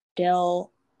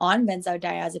still on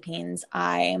benzodiazepines.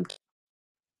 I'm,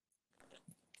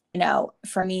 you know,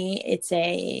 for me, it's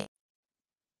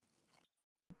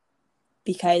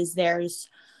because there's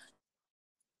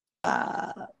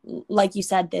like you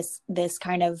said, this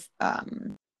kind of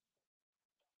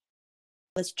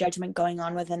this judgment going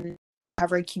on within the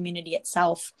recovery community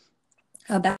itself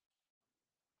about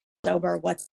sober,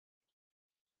 what's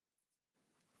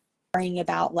worrying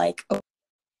about like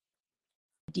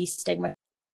destigma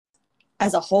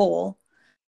as a whole,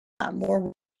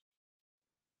 more,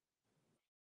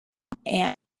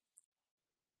 and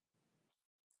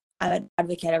I'm an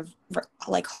advocate of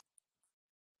like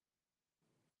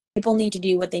people need to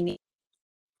do what they need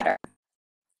better.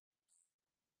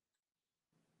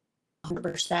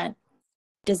 100%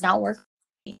 does not work,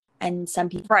 and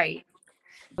Right.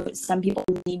 some people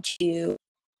need to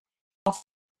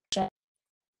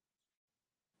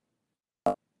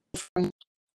from,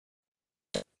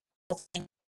 you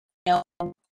know,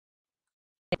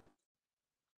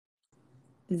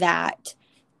 that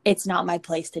it's not my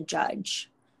place to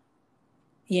judge,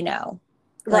 you know,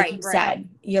 like Right, you right. said,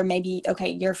 you're maybe okay,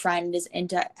 your friend is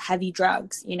into heavy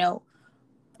drugs, you know,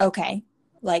 okay,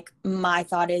 like my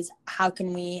thought is how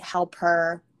can we help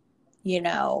her, you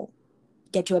know,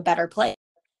 get to a better place.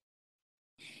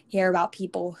 Hear about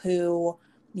people who,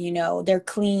 you know, they're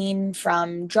clean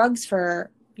from drugs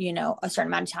for, you know, a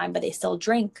certain amount of time, but they still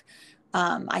drink.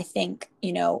 I think,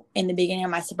 you know, in the beginning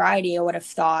of my sobriety, I would have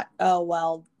thought, oh,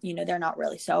 well, you know, they're not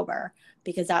really sober,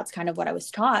 because that's kind of what I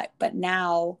was taught. But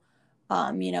now,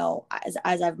 you know,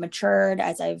 as I've matured,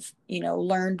 as I've, you know,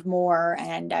 learned more,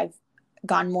 and I've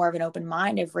gotten more of an open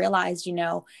mind, I've realized, you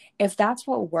know, if that's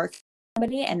what works for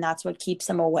somebody and that's what keeps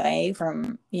them away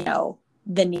from, you know,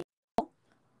 the need,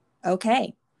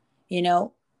 okay, you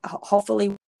know,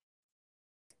 hopefully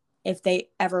if they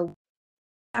ever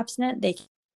abstinent, they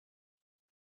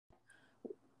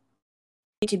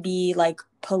need to be like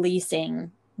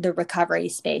policing the recovery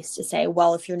space to say,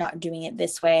 well, if you're not doing it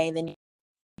this way, then you're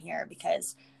here,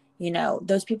 because, you know,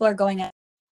 those people are going out,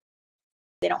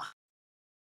 they don't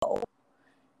know,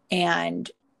 and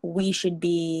we should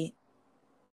be,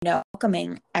 you know,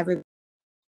 welcoming everyone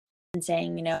and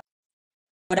saying, you know,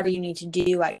 whatever you need to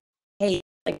do, hey,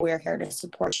 like we're here to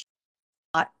support you.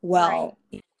 Not, Right. well,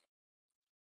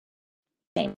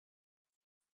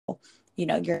 you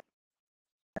know, you're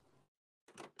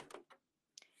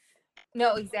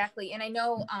No, exactly. And I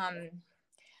know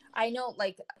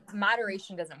like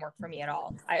moderation doesn't work for me at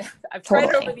all. I've tried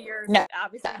it over totally the years. no.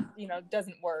 Obviously, you know,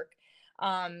 doesn't work.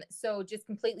 So just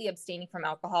completely abstaining from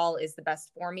alcohol is the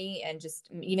best for me, and just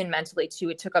even mentally too.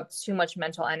 It took up too much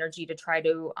mental energy to try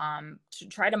to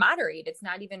moderate. It's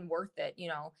not even worth it, you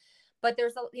know. But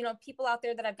there's you know, people out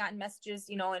there that I've gotten messages,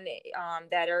 you know, and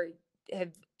that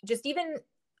have just even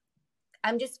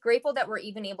I'm just grateful that we're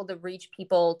even able to reach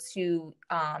people to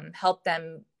help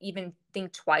them even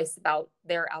think twice about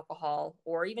their alcohol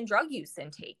or even drug use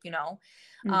intake, you know?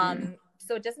 Mm-hmm.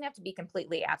 So it doesn't have to be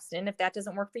completely abstinent. If that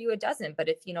doesn't work for you, it doesn't. But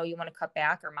if, you know, you want to cut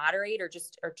back or moderate or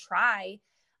or try,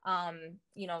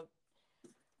 you know,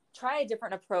 try a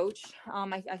different approach.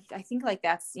 I think like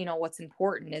that's, you know, what's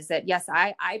important is that, yes,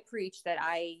 I preach that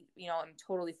you know, I'm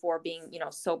totally for being, you know,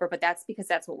 sober, but that's because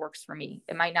that's what works for me.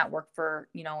 It might not work for,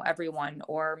 you know, everyone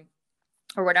or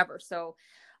whatever. So,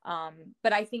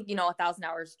 but I think, you know, 1,000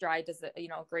 Hours Dry does a, you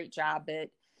know, a great job at,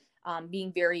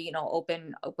 being very, you know,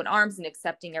 open arms and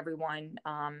accepting everyone.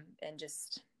 And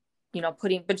just, you know,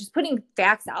 putting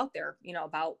facts out there, you know,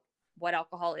 about what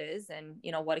alcohol is and,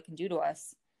 you know, what it can do to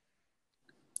us.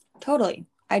 Totally.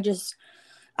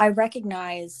 I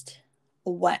recognized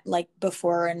what, like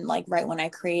before and like right when I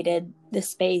created the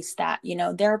space, that, you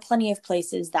know, there are plenty of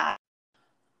places that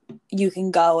you can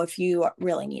go if you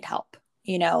really need help.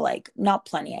 you know, like not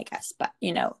plenty, I guess, but,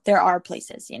 you know, there are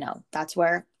places, you know, that's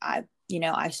where I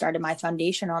started my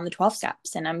foundation on the 12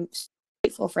 steps, and I'm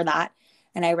grateful for that.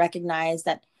 And I recognize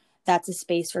that that's a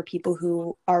space for people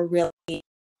who are really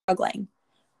struggling,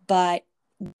 but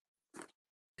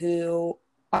who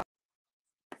are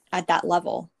at that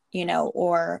level, you know,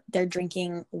 or their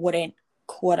drinking wouldn't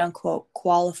quote unquote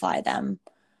qualify them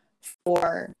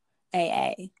for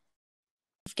AA,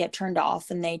 get turned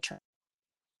off and they turn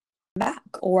back,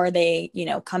 or they, you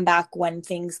know, come back when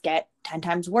things get 10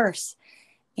 times worse.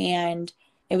 And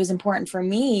it was important for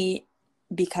me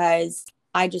because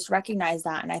I just recognized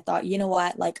that. And I thought, you know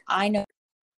what, like, I know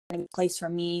a place for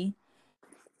me,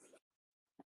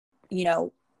 you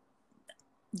know,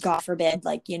 God forbid,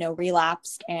 like, you know,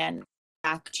 relapsed and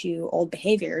back to old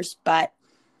behaviors. But,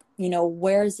 you know,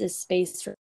 where's this space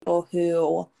for people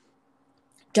who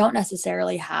don't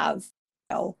necessarily have,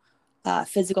 you know,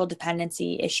 physical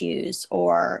dependency issues,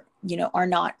 or, you know, are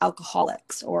not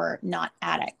alcoholics or not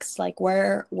addicts? Like,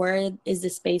 where is the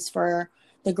space for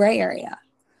the gray area,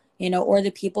 you know, or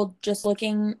the people just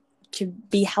looking to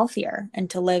be healthier and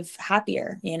to live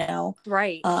happier, you know?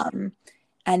 Right.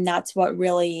 And that's what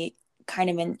really kind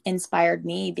of inspired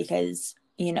me, because,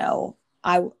 you know,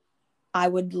 I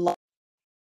would love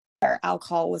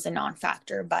alcohol was a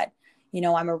non-factor, but, you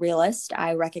know, I'm a realist.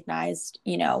 I recognized,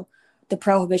 you know, the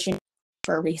prohibition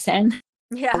for a reason.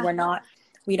 Yeah.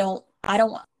 I don't,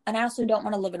 and I also don't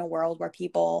want to live in a world where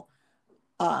people,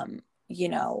 you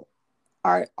know,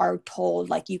 are told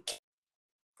like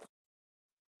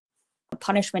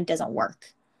punishment doesn't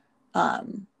work.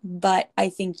 But I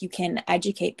think you can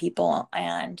educate people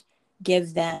and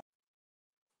give them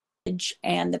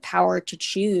and the power to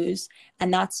choose,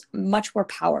 and that's much more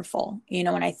powerful, you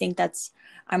know. And I think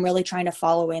I'm really trying to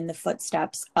follow in the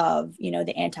footsteps of, you know,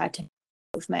 the anti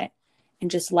movement, and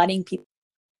just letting people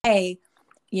say,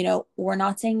 you know, we're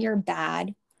not saying you're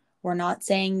bad, we're not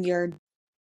saying you're,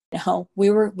 no,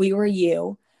 we were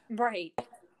you, Right.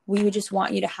 we would just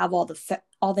want you to have all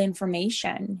the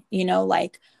information, you know,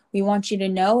 like, we want you to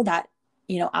know that,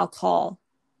 you know, alcohol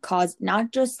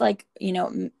not just like, you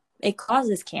know, it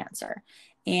causes cancer,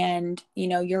 and, you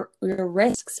know, your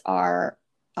risks are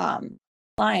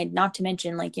lined, not to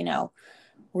mention, like, you know,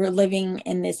 we're living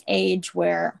in this age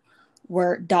where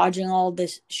we're dodging all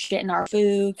this shit in our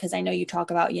food, because I know you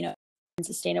talk about, you know,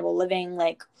 sustainable living.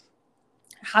 Like,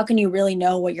 how can you really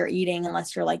know what you're eating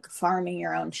unless you're like farming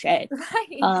your own shit?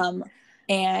 Right.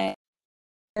 And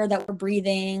air that we're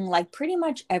breathing, like, pretty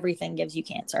much everything gives you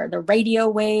cancer. The radio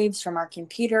waves from our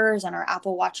computers and our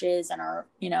Apple Watches and our,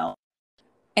 you know,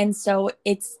 and so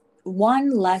it's one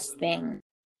less thing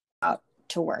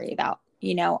to worry about.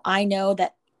 You know, I know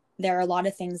that there are a lot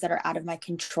of things that are out of my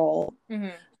control. Mm-hmm.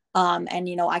 And,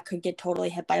 you know, I could get totally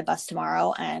hit by a bus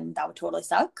tomorrow, and that would totally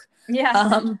suck.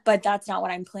 Yeah. But that's not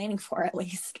what I'm planning for, at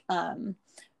least.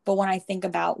 But when I think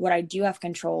about what I do have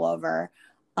control over,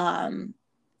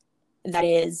 that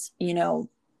is, you know,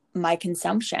 my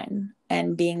consumption,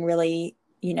 and being really,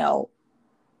 you know,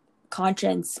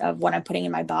 conscious of what I'm putting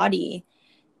in my body.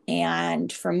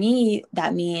 And for me,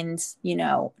 that means, you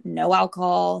know, no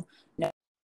alcohol,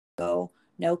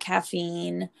 no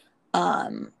caffeine,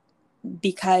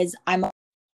 because I'm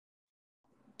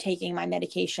taking my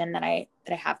medication that I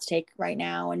have to take right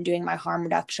now, and doing my harm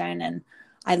reduction. And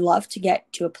I'd love to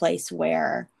get to a place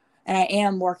where, and I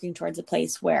am working towards a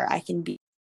place where I can be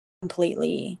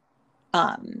completely,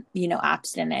 you know,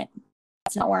 abstinent.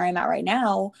 That's not where I'm at right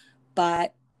now,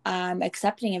 but I'm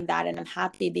accepting of that, and I'm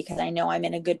happy because I know I'm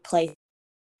in a good place.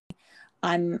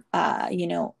 I'm, you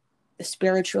know,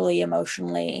 spiritually,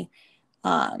 emotionally,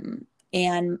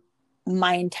 and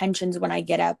my intentions when I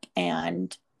get up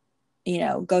and, you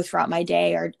know, go throughout my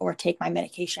day, or take my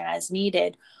medication as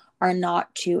needed, are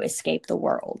not to escape the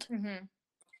world.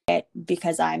 Mm-hmm.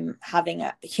 Because I'm having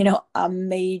a, you know, a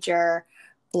major,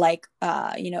 like,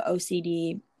 you know,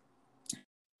 OCD,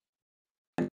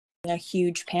 a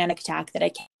huge panic attack that I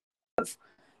can't have,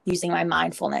 using my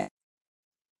mindfulness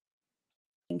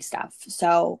stuff.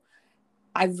 So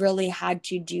I've really had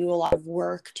to do a lot of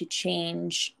work to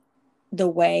change the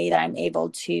way that I'm able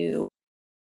to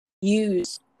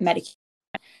use medication.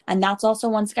 And that's also,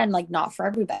 once again, like, not for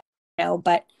everybody, you know,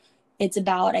 but it's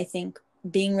about, I think,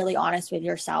 being really honest with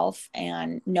yourself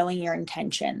and knowing your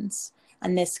intentions.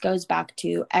 And this goes back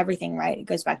to everything, right? It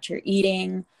goes back to your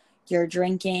eating, your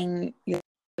drinking, your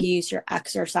use, your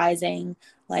exercising.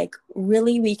 Like,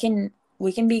 really, we can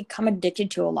become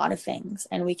addicted to a lot of things,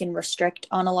 and we can restrict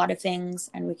on a lot of things,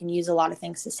 and we can use a lot of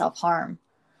things to self-harm.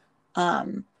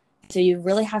 So you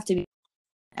really have to be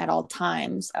at all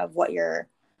times of what you're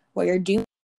doing,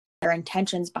 their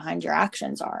intentions behind your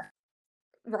actions are.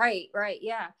 Right.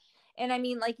 Yeah. And I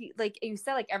mean, like you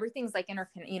said, like everything's like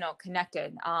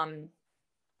connected.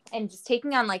 And just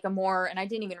taking on like a more, and I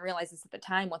didn't even realize this at the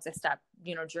time once I stopped,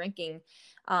 drinking,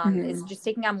 is just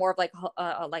taking on more of like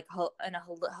a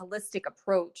holistic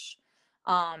approach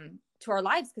to our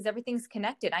lives, because everything's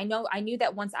connected. I knew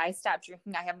that once I stopped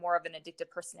drinking, I have more of an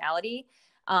addictive personality.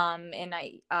 And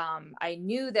I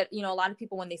knew that, a lot of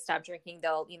people, when they stop drinking,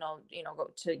 they'll,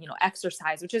 go to,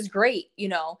 exercise, which is great,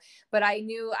 but I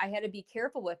knew I had to be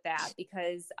careful with that,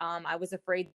 because I was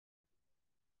afraid.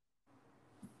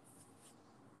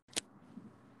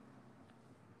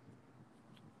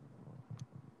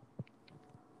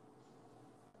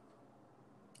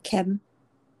 Kim?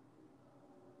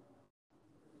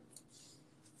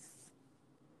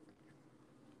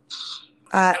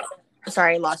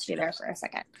 Sorry, lost you there for a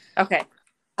second. Okay.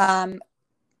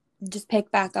 Just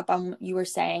pick back up on what you were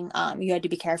saying. You had to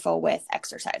be careful with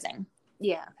exercising.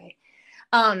 Yeah. Okay.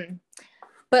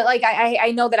 But like,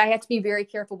 I know that I have to be very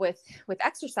careful with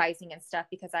exercising and stuff,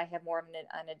 because I have more of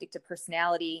an addictive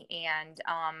personality. And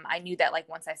I knew that like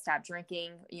once I stopped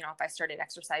drinking, if I started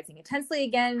exercising intensely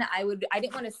again, I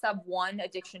didn't want to sub one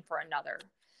addiction for another.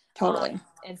 Totally.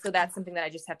 And so that's something that I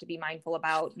just have to be mindful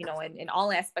about, in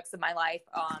all aspects of my life.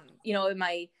 In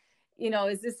my,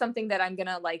 is this something that I'm going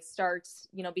to like start,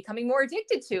 becoming more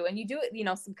addicted to? And you do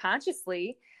it,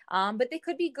 subconsciously, but they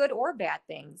could be good or bad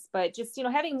things. But just,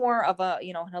 having more of a,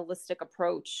 an holistic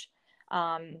approach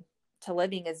to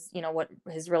living is, what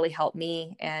has really helped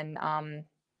me. And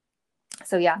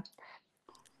so, yeah.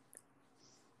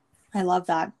 I love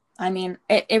that. I mean,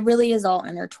 it really is all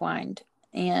intertwined.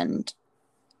 And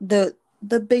the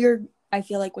bigger, I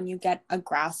feel like when you get a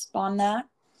grasp on that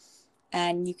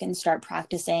and you can start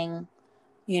practicing,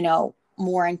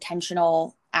 more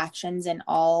intentional actions in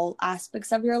all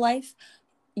aspects of your life,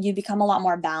 you become a lot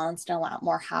more balanced and a lot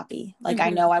more happy. Like,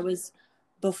 I know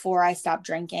before I stopped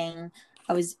drinking,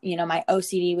 I was, my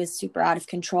OCD was super out of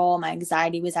control. My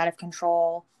anxiety was out of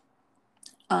control.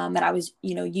 And I was,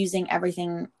 using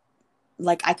everything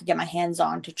like I could get my hands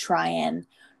on to try and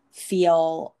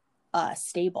feel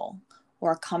stable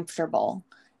or comfortable.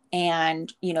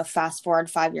 And, fast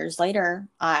forward 5 years later,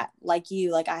 like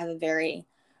you, like I have a very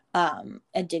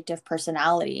addictive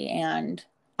personality, and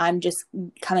I'm just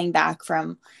coming back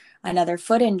from another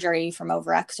foot injury from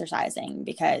over exercising,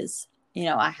 because,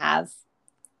 I have,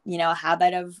 a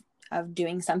habit of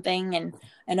doing something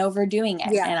and overdoing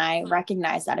it. Yeah. And I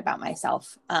recognize that about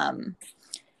myself.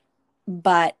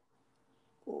 But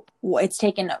it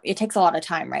takes a lot of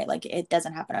time, right? Like, it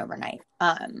doesn't happen overnight.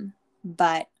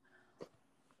 But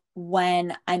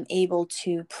when I'm able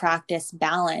to practice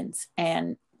balance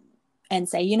and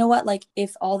say, you know what, like,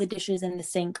 if all the dishes in the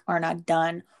sink are not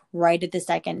done right at the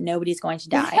second, nobody's going to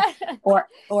die. or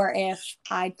if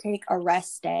I take a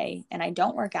rest day and I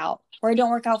don't work out, or I don't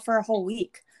work out for a whole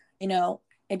week,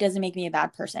 it doesn't make me a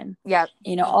bad person. Yeah.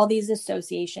 All these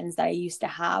associations that I used to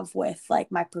have with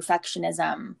like my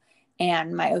perfectionism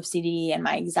and my OCD and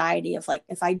my anxiety of like,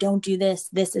 if I don't do this,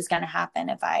 this is going to happen.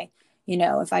 If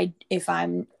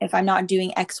I'm not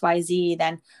doing XYZ,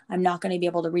 then I'm not going to be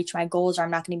able to reach my goals, or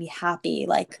I'm not going to be happy.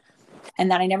 Like,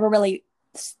 and that I never really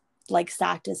like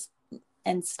sat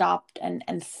and stopped and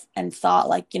thought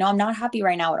like, I'm not happy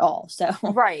right now at all. So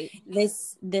right.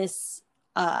 this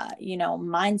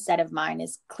mindset of mine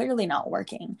is clearly not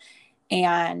working.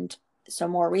 And so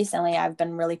more recently, I've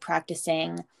been really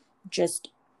practicing just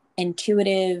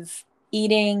intuitive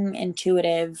eating,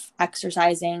 intuitive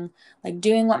exercising, like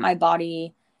doing what my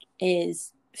body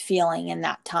is feeling in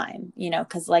that time,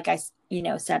 because like I,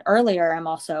 said earlier, I'm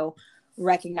also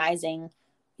recognizing,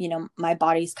 my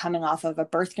body's coming off of a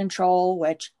birth control,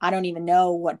 which I don't even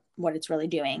know what it's really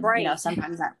doing. Right.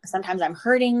 Sometimes I'm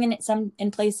hurting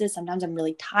in places. Sometimes I'm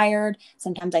really tired.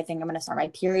 Sometimes I think I'm going to start my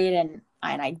period and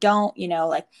I don't,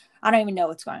 like, I don't even know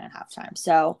what's going on half the time.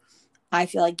 So I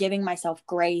feel like giving myself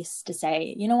grace to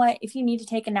say, you know what, if you need to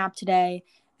take a nap today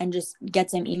and just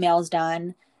get some emails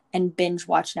done and binge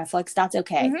watch Netflix, that's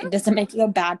okay. Mm-hmm. It doesn't make you a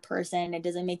bad person. It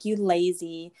doesn't make you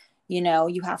lazy.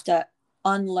 You have to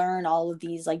unlearn all of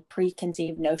these like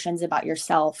preconceived notions about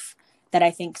yourself that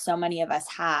I think so many of us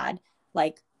had.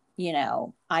 Like,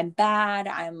 I'm bad.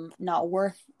 I'm not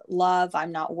worth love.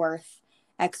 I'm not worth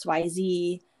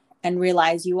XYZ, and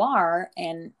realize you are.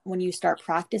 And when you start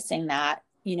practicing that,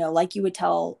 like you would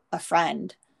tell a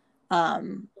friend,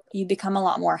 you become a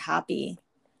lot more happy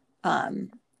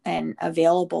and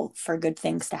available for good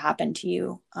things to happen to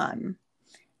you. And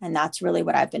that's really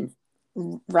what I've been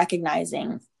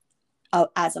recognizing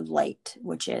as of late,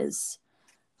 which is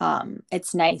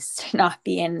it's nice to not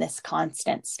be in this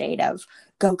constant state of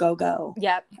go, go, go.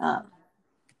 Yep.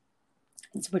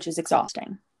 Which is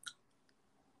exhausting.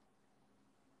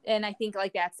 And I think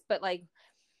like that's, but like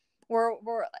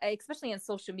we're especially in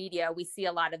social media, we see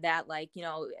a lot of that, like, you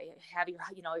know, have your,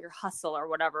 you know, your hustle or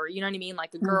whatever, you know what I mean?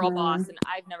 Like a girl boss. And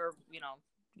I've never, you know,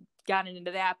 gotten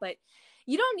into that, but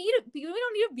we don't need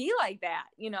to be like that.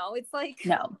 You know, it's like,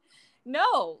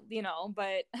 no, you know,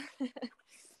 but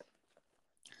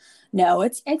no,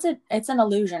 it's an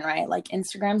illusion, right? Like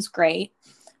Instagram's great.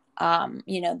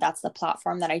 You know, that's the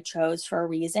platform that I chose for a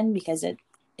reason, because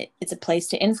it's a place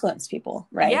to influence people,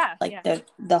 right? Yeah, like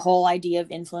the whole idea of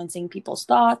influencing people's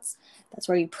thoughts. That's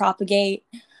where you propagate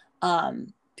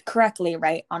correctly,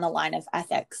 right, on a line of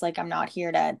ethics. Like I'm not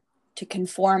here to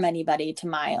conform anybody to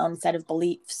my own set of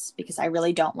beliefs, because I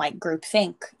really don't like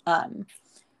groupthink.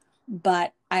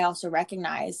 But I also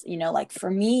recognize, you know, like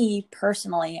for me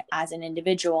personally as an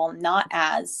individual, not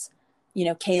as, you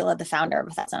know, Kayla, the founder of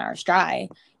 1,000 Hours Dry,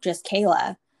 just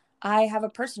Kayla, I have a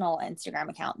personal Instagram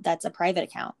account that's a private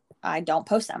account. I don't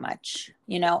post that much.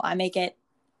 You know, I make it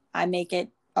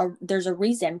there's a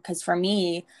reason, because for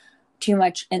me, too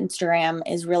much Instagram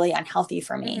is really unhealthy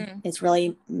for me. It's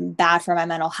really bad for my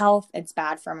mental health. It's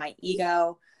bad for my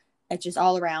ego. It's just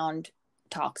all around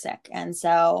toxic. And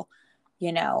so,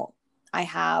 you know, I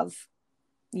have,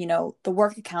 you know, the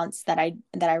work accounts that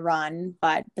I run,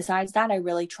 but besides that, I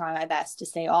really try my best to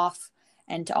stay off,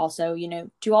 and to also, you know,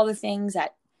 do all the things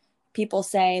that people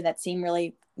say that seem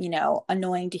really, you know,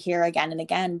 annoying to hear again and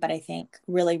again, but I think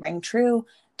really ring true,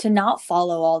 to not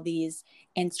follow all these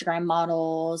Instagram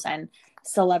models and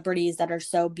celebrities that are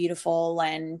so beautiful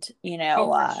and, you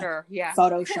know, sure. Yeah.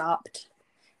 photoshopped.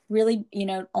 Really, you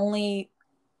know, only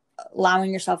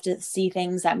allowing yourself to see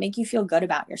things that make you feel good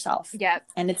about yourself. Yeah.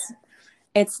 And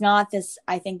it's not this,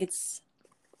 I think it's,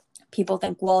 people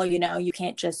think, well, you know, you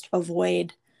can't just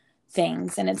avoid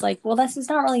things. And it's like, well, this is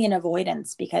not really an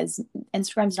avoidance, because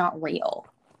Instagram's not real.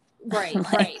 Right.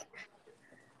 Like, right.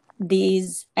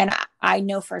 These, and I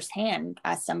know firsthand,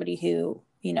 as somebody who,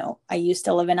 you know, I used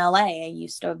to live in LA, I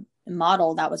used to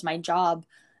model, that was my job.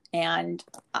 And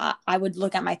I would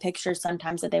look at my pictures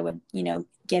sometimes that they would, you know,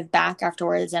 give back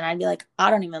afterwards, and I'd be like,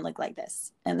 I don't even look like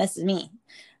this, and this is me.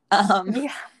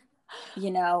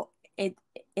 You know,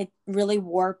 it really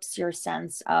warps your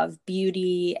sense of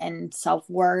beauty and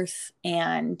self-worth,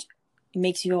 and it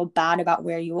makes you feel bad about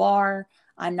where you are.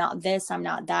 I'm not this, I'm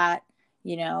not that,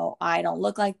 you know, I don't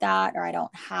look like that, or I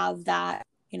don't have that,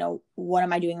 you know, what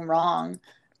am I doing wrong?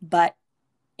 But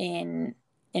in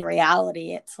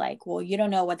reality, it's like, well, you don't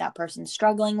know what that person's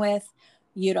struggling with.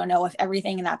 You don't know if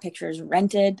everything in that picture is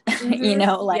rented. You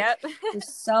know, like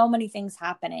there's so many things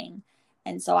happening.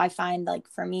 And so I find, like,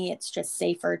 for me, it's just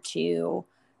safer to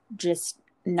just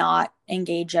not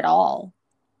engage at all.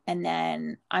 And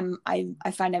then I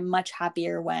find I'm much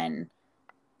happier when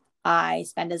I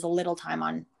spend as little time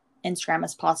on Instagram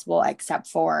as possible, except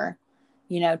for,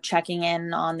 you know, checking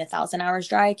in on the 1,000 Hours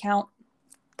Dry account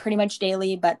pretty much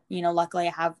daily. But, you know, luckily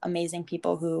I have amazing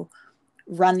people who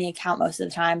run the account most of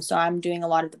the time. So I'm doing a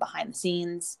lot of the behind the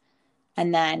scenes,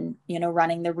 and then, you know,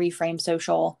 running the Reframe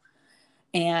social.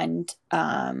 And,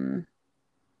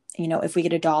 you know, if we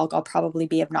get a dog, I'll probably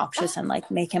be obnoxious and like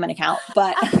make him an account.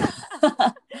 But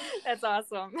that's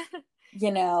awesome.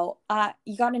 You know,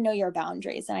 you got to know your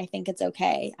boundaries, and I think it's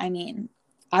okay. I mean,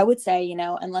 I would say, you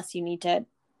know, unless you need to,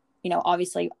 you know,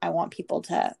 obviously I want people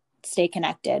to stay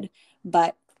connected,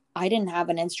 but I didn't have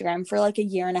an Instagram for like a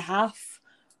year and a half,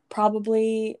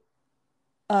 probably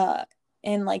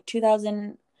in like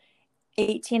 2018.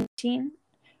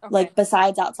 Okay. Like,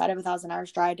 besides outside of 1,000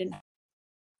 Hours Dry, I didn't have,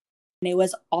 and it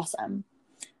was awesome.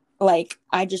 Like,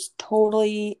 I just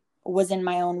totally was in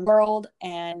my own world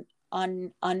and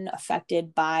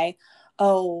unaffected by,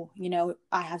 oh, you know,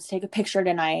 I have to take a picture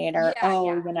tonight, or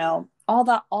you know, all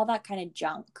that kind of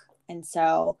junk. And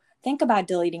so think about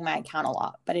deleting my account a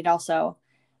lot, but it also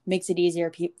makes it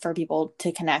easier for people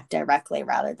to connect directly,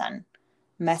 rather than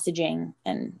messaging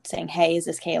and saying, hey, is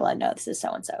this Kayla? No, this is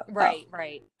so-and-so.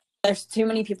 Right. There's too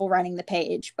many people running the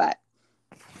page. But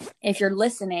if you're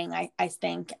listening, I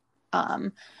think,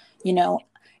 you know,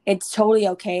 it's totally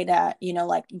okay to, you know,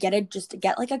 like get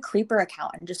like a creeper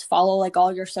account and just follow like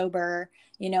all your sober,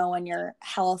 you know, and your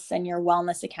health and your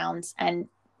wellness accounts, and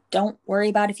don't worry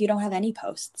about if you don't have any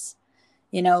posts.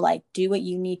 You know, like, do what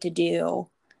you need to do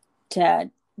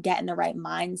to get in the right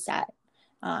mindset,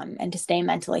 and to stay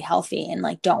mentally healthy. And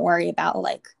like, don't worry about,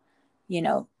 like, you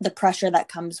know, the pressure that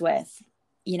comes with,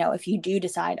 you know, if you do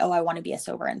decide, oh, I want to be a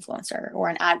sober influencer or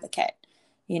an advocate,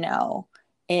 you know,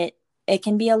 it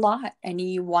can be a lot, and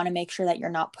you want to make sure that you're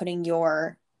not putting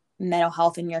your mental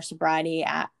health and your sobriety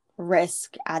at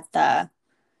risk at the,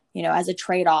 you know, as a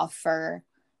trade-off for,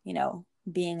 you know,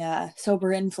 being a sober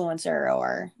influencer,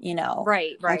 or, you know,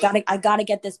 Right. I gotta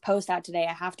get this post out today.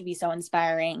 I have to be so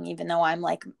inspiring, even though I'm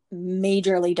like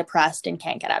majorly depressed and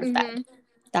can't get out of bed.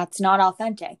 That's not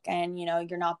authentic. And, you know,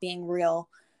 you're not being real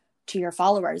to your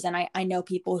followers. And I know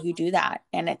people who do that.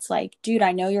 And it's like, dude,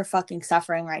 I know you're fucking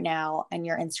suffering right now. And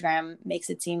your Instagram makes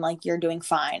it seem like you're doing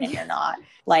fine, and you're not.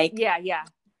 Like, Yeah.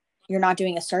 you're not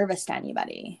doing a service to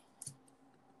anybody.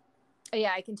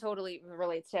 Yeah, I can totally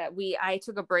relate to that. I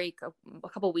took a break a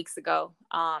couple weeks ago.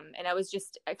 And I was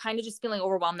kind of just feeling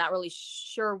overwhelmed, not really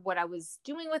sure what I was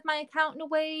doing with my account in a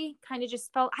way. Kind of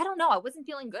just felt, I don't know, I wasn't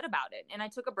feeling good about it. And I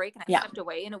took a break and I stepped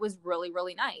away, and it was really,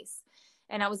 really nice.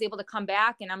 And I was able to come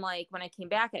back, and I'm like, when I came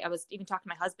back, I was even talking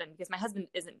to my husband, because my husband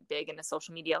isn't big into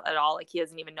social media at all. Like, he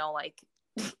doesn't even know, like,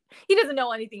 he doesn't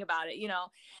know anything about it, you know?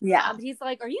 Yeah. But he's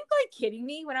like, are you like kidding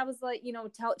me? When I was like, you know,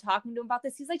 talking to him about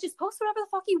this, he's like, just post whatever the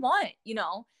fuck you want, you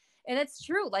know? And it's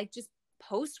true. Like, just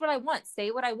post what I want,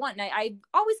 say what I want. And I've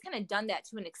always kind of done that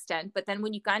to an extent. But then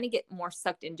when you kind of get more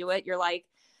sucked into it, you're like,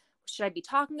 should I be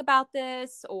talking about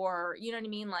this? Or, you know what I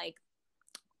mean? Like,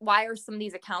 why are some of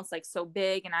these accounts like so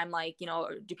big? And I'm like, you know,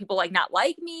 do people like not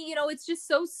like me? You know, it's just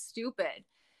so stupid.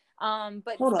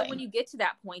 But Totally. so when you get to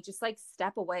that point, just like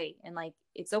step away, and like,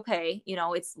 it's okay. You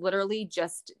know, it's literally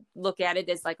just look at it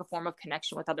as like a form of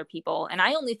connection with other people. And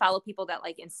I only follow people that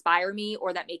like inspire me,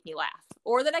 or that make me laugh,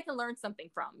 or that I can learn something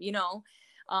from, you know?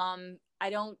 I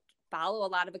don't follow a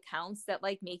lot of accounts that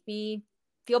like make me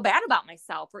feel bad about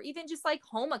myself, or even just like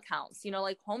home accounts, you know,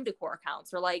 like home decor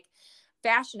accounts, or like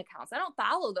fashion accounts. I don't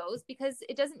follow those because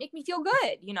it doesn't make me feel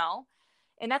good, you know?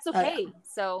 And that's okay. Oh, yeah.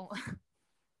 So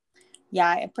Yeah,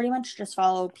 I pretty much just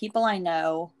follow people I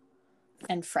know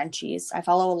and Frenchies. I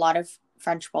follow a lot of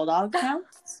French Bulldog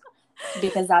accounts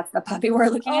because that's the puppy we're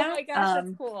looking oh at. my gosh,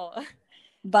 that's cool.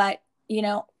 But, you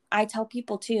know, I tell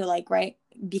people too, like, right,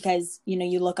 because, you know,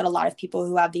 you look at a lot of people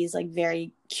who have these like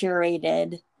very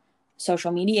curated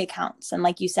social media accounts. And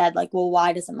like you said, like, well,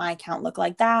 why doesn't my account look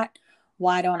like that?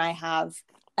 Why don't I have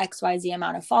XYZ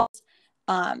amount of followers?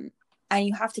 And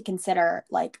you have to consider,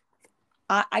 like,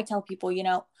 I tell people, you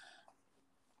know,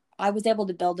 I was able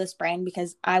to build this brand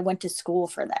because I went to school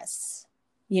for this.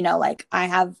 You know, like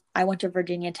I went to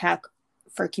Virginia Tech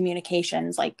for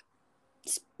communications. Like,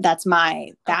 that's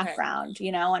my background,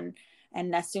 you know,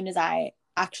 and as soon as I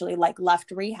actually like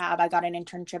left rehab, I got an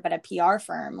internship at a PR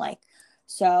firm. Like,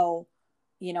 so,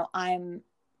 you know, I'm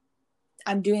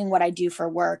doing what I do for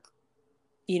work,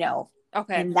 you know,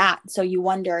 in that. So you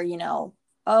wonder, you know,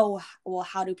 oh, well,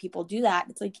 how do people do that?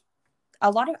 It's like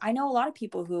I know a lot of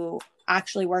people who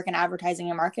actually work in advertising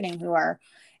and marketing who are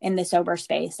in the sober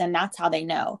space, and that's how they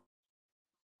know.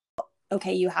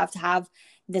 Okay, you have to have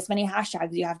this many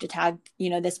hashtags, you have to tag,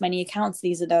 you know, this many accounts,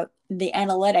 these are the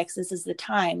analytics, this is the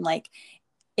time. Like,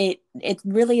 it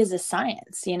really is a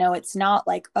science, you know. It's not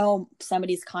like, oh,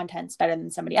 somebody's content's better than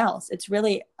somebody else. It's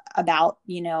really about,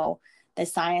 you know, the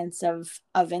science of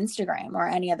Instagram or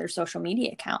any other social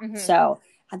media account. So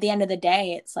at the end of the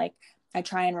day, it's like I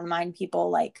try and remind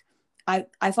people, like,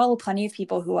 I follow plenty of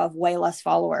people who have way less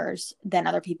followers than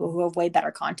other people who have way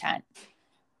better content.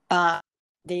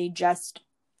 They just,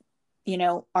 you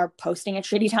know, are posting at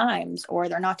shitty times, or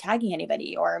they're not tagging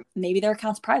anybody, or maybe their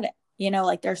account's private. You know,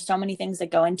 like, there's so many things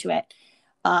that go into it.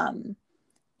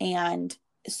 And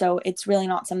so it's really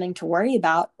not something to worry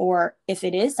about. Or if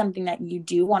it is something that you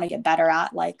do want to get better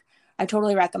at, like, I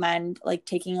totally recommend like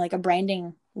taking like a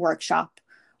branding workshop,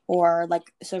 or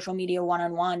like social media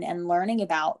one-on-one, and learning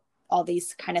about all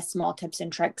these kind of small tips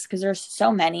and tricks, because there's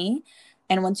so many.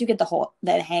 And once you get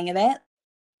the hang of it,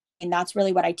 and that's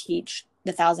really what I teach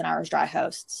the 1,000 Hours Dry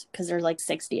hosts, because there's like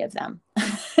 60 of them.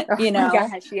 You know? Oh my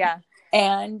gosh, yeah.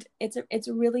 And it's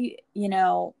really, you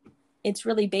know, it's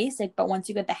really basic, but once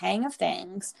you get the hang of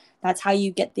things, that's how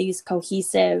you get these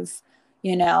cohesive,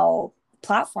 you know,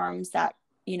 platforms that,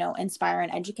 you know, inspire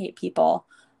and educate people,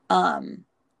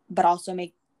 but also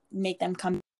make them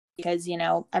come, because, you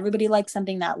know, everybody likes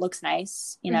something that looks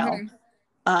nice, you know.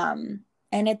 And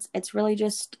it's really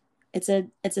just, it's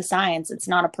a science. It's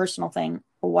not a personal thing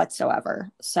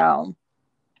whatsoever. So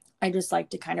I just like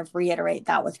to kind of reiterate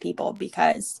that with people,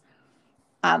 because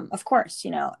of course,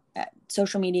 you know,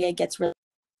 social media gets really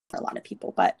for a lot of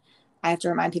people, but I have to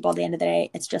remind people at the end of the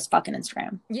day, it's just fucking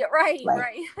Instagram. Yeah, right, like,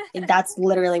 right. That's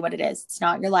literally what it is. It's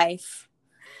not your life.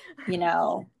 You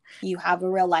know, you have a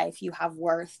real life, you have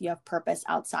worth, you have purpose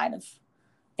outside of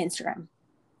Instagram.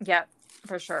 Yeah,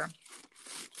 for sure.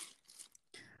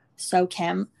 So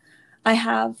Kim, I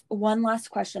have one last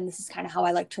question. This is kind of how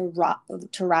I like to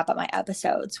wrap up my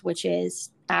episodes, which is,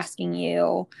 asking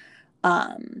you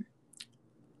a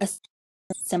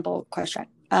simple question.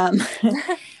 And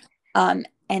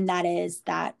that is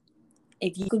that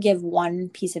if you could give one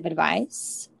piece of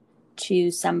advice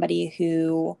to somebody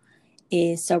who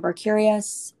is sober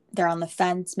curious, they're on the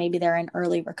fence, maybe they're in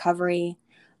early recovery,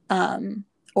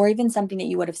 or even something that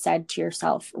you would have said to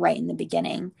yourself right in the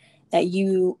beginning that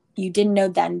you didn't know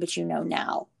then, but you know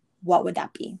now, what would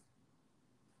that be?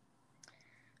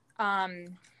 I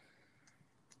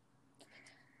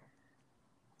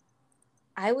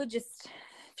would just,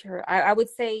 I would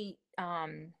say,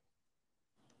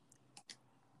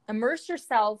 immerse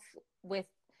yourself with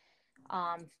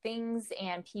things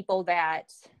and people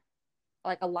that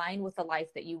like align with the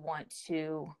life that you want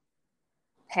to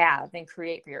have and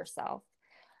create for yourself.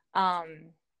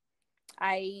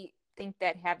 I think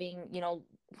that having,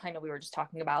 I know we were just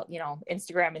talking about,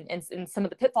 Instagram and some of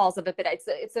the pitfalls of it, but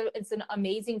it's an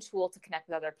amazing tool to connect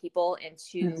with other people and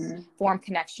to form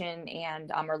connection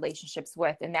and relationships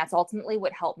with. And that's ultimately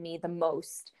what helped me the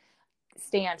most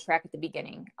stay on track at the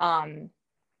beginning.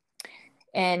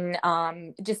 And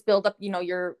just build up,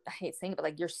 I hate saying it, but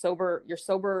like your sober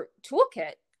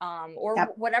toolkit, or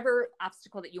whatever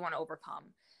obstacle that you want to overcome.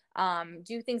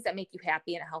 Do things that make you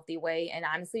happy in a healthy way. And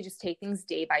honestly, just take things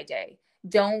day by day.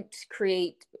 Don't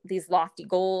create these lofty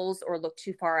goals or look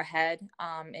too far ahead,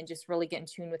 and just really get in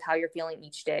tune with how you're feeling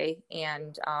each day.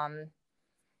 And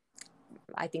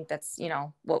I think that's,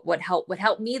 what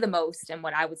helped me the most and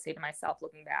what I would say to myself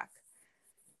looking back.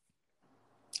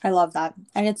 I love that.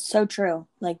 And it's so true.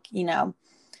 Like,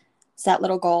 set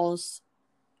little goals,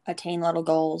 attain little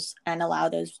goals, and allow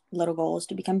those little goals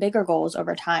to become bigger goals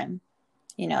over time.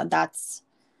 That's,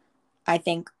 I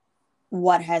think,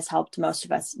 what has helped most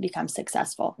of us become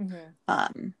successful.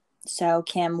 So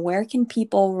Kim, where can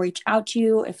people reach out to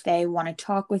you if they want to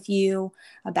talk with you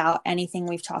about anything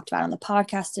we've talked about on the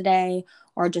podcast today,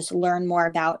 or just learn more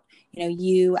about,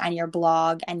 you and your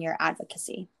blog and your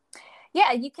advocacy?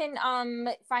 Yeah, you can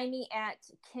find me at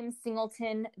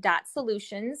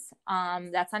kimsingleton.solutions.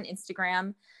 That's on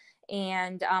Instagram.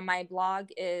 And my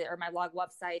blog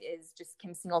website is just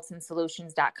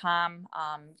kimsingletonsolutions.com.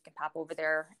 You can pop over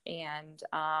there and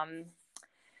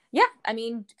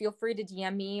feel free to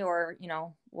DM me or,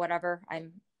 whatever. I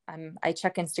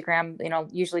check Instagram,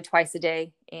 usually twice a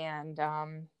day. And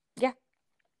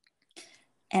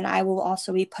And I will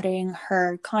also be putting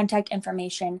her contact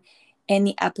information in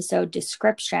the episode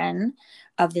description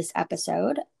of this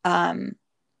episode. And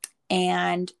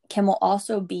Kim will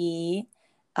also be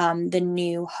the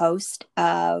new host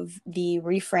of the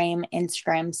Reframe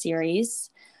Instagram series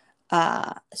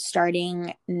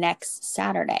starting next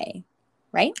Saturday,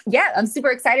 right? Yeah, I'm super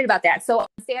excited about that. So on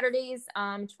Saturdays,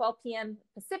 12 p.m.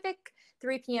 Pacific,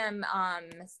 3 p.m.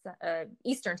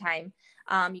 Eastern time,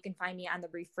 you can find me on the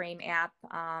Reframe app,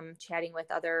 chatting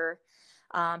with other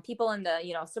people in the,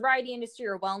 sobriety industry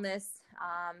or wellness.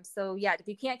 So yeah, if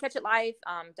you can't catch it live,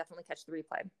 definitely catch the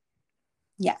replay.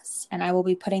 Yes. And I will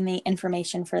be putting the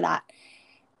information for that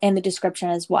in the description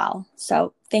as well.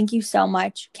 So thank you so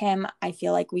much, Kim. I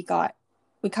feel like we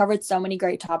covered so many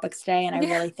great topics today. And I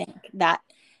really think that,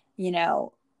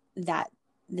 that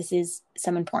this is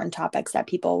some important topics that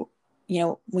people,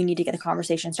 we need to get the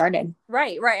conversation started.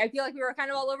 Right. I feel like we were kind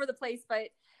of all over the place, but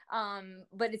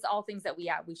it's all things that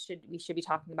we should be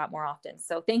talking about more often.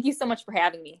 So thank you so much for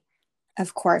having me.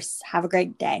 Of course. Have a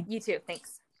great day. You too.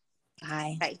 Thanks.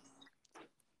 Bye. Bye.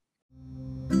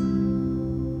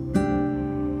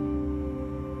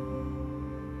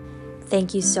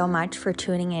 Thank you so much for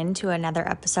tuning in to another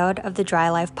episode of the Dry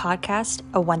Life Podcast,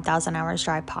 a 1000 Hours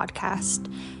Dry podcast.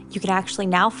 You can actually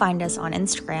now find us on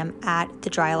Instagram at the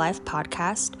Dry Life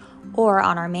Podcast or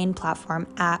on our main platform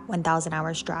at 1000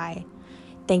 Hours Dry.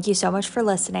 Thank you so much for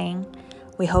listening.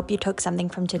 We hope you took something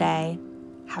from today.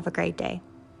 Have a great day.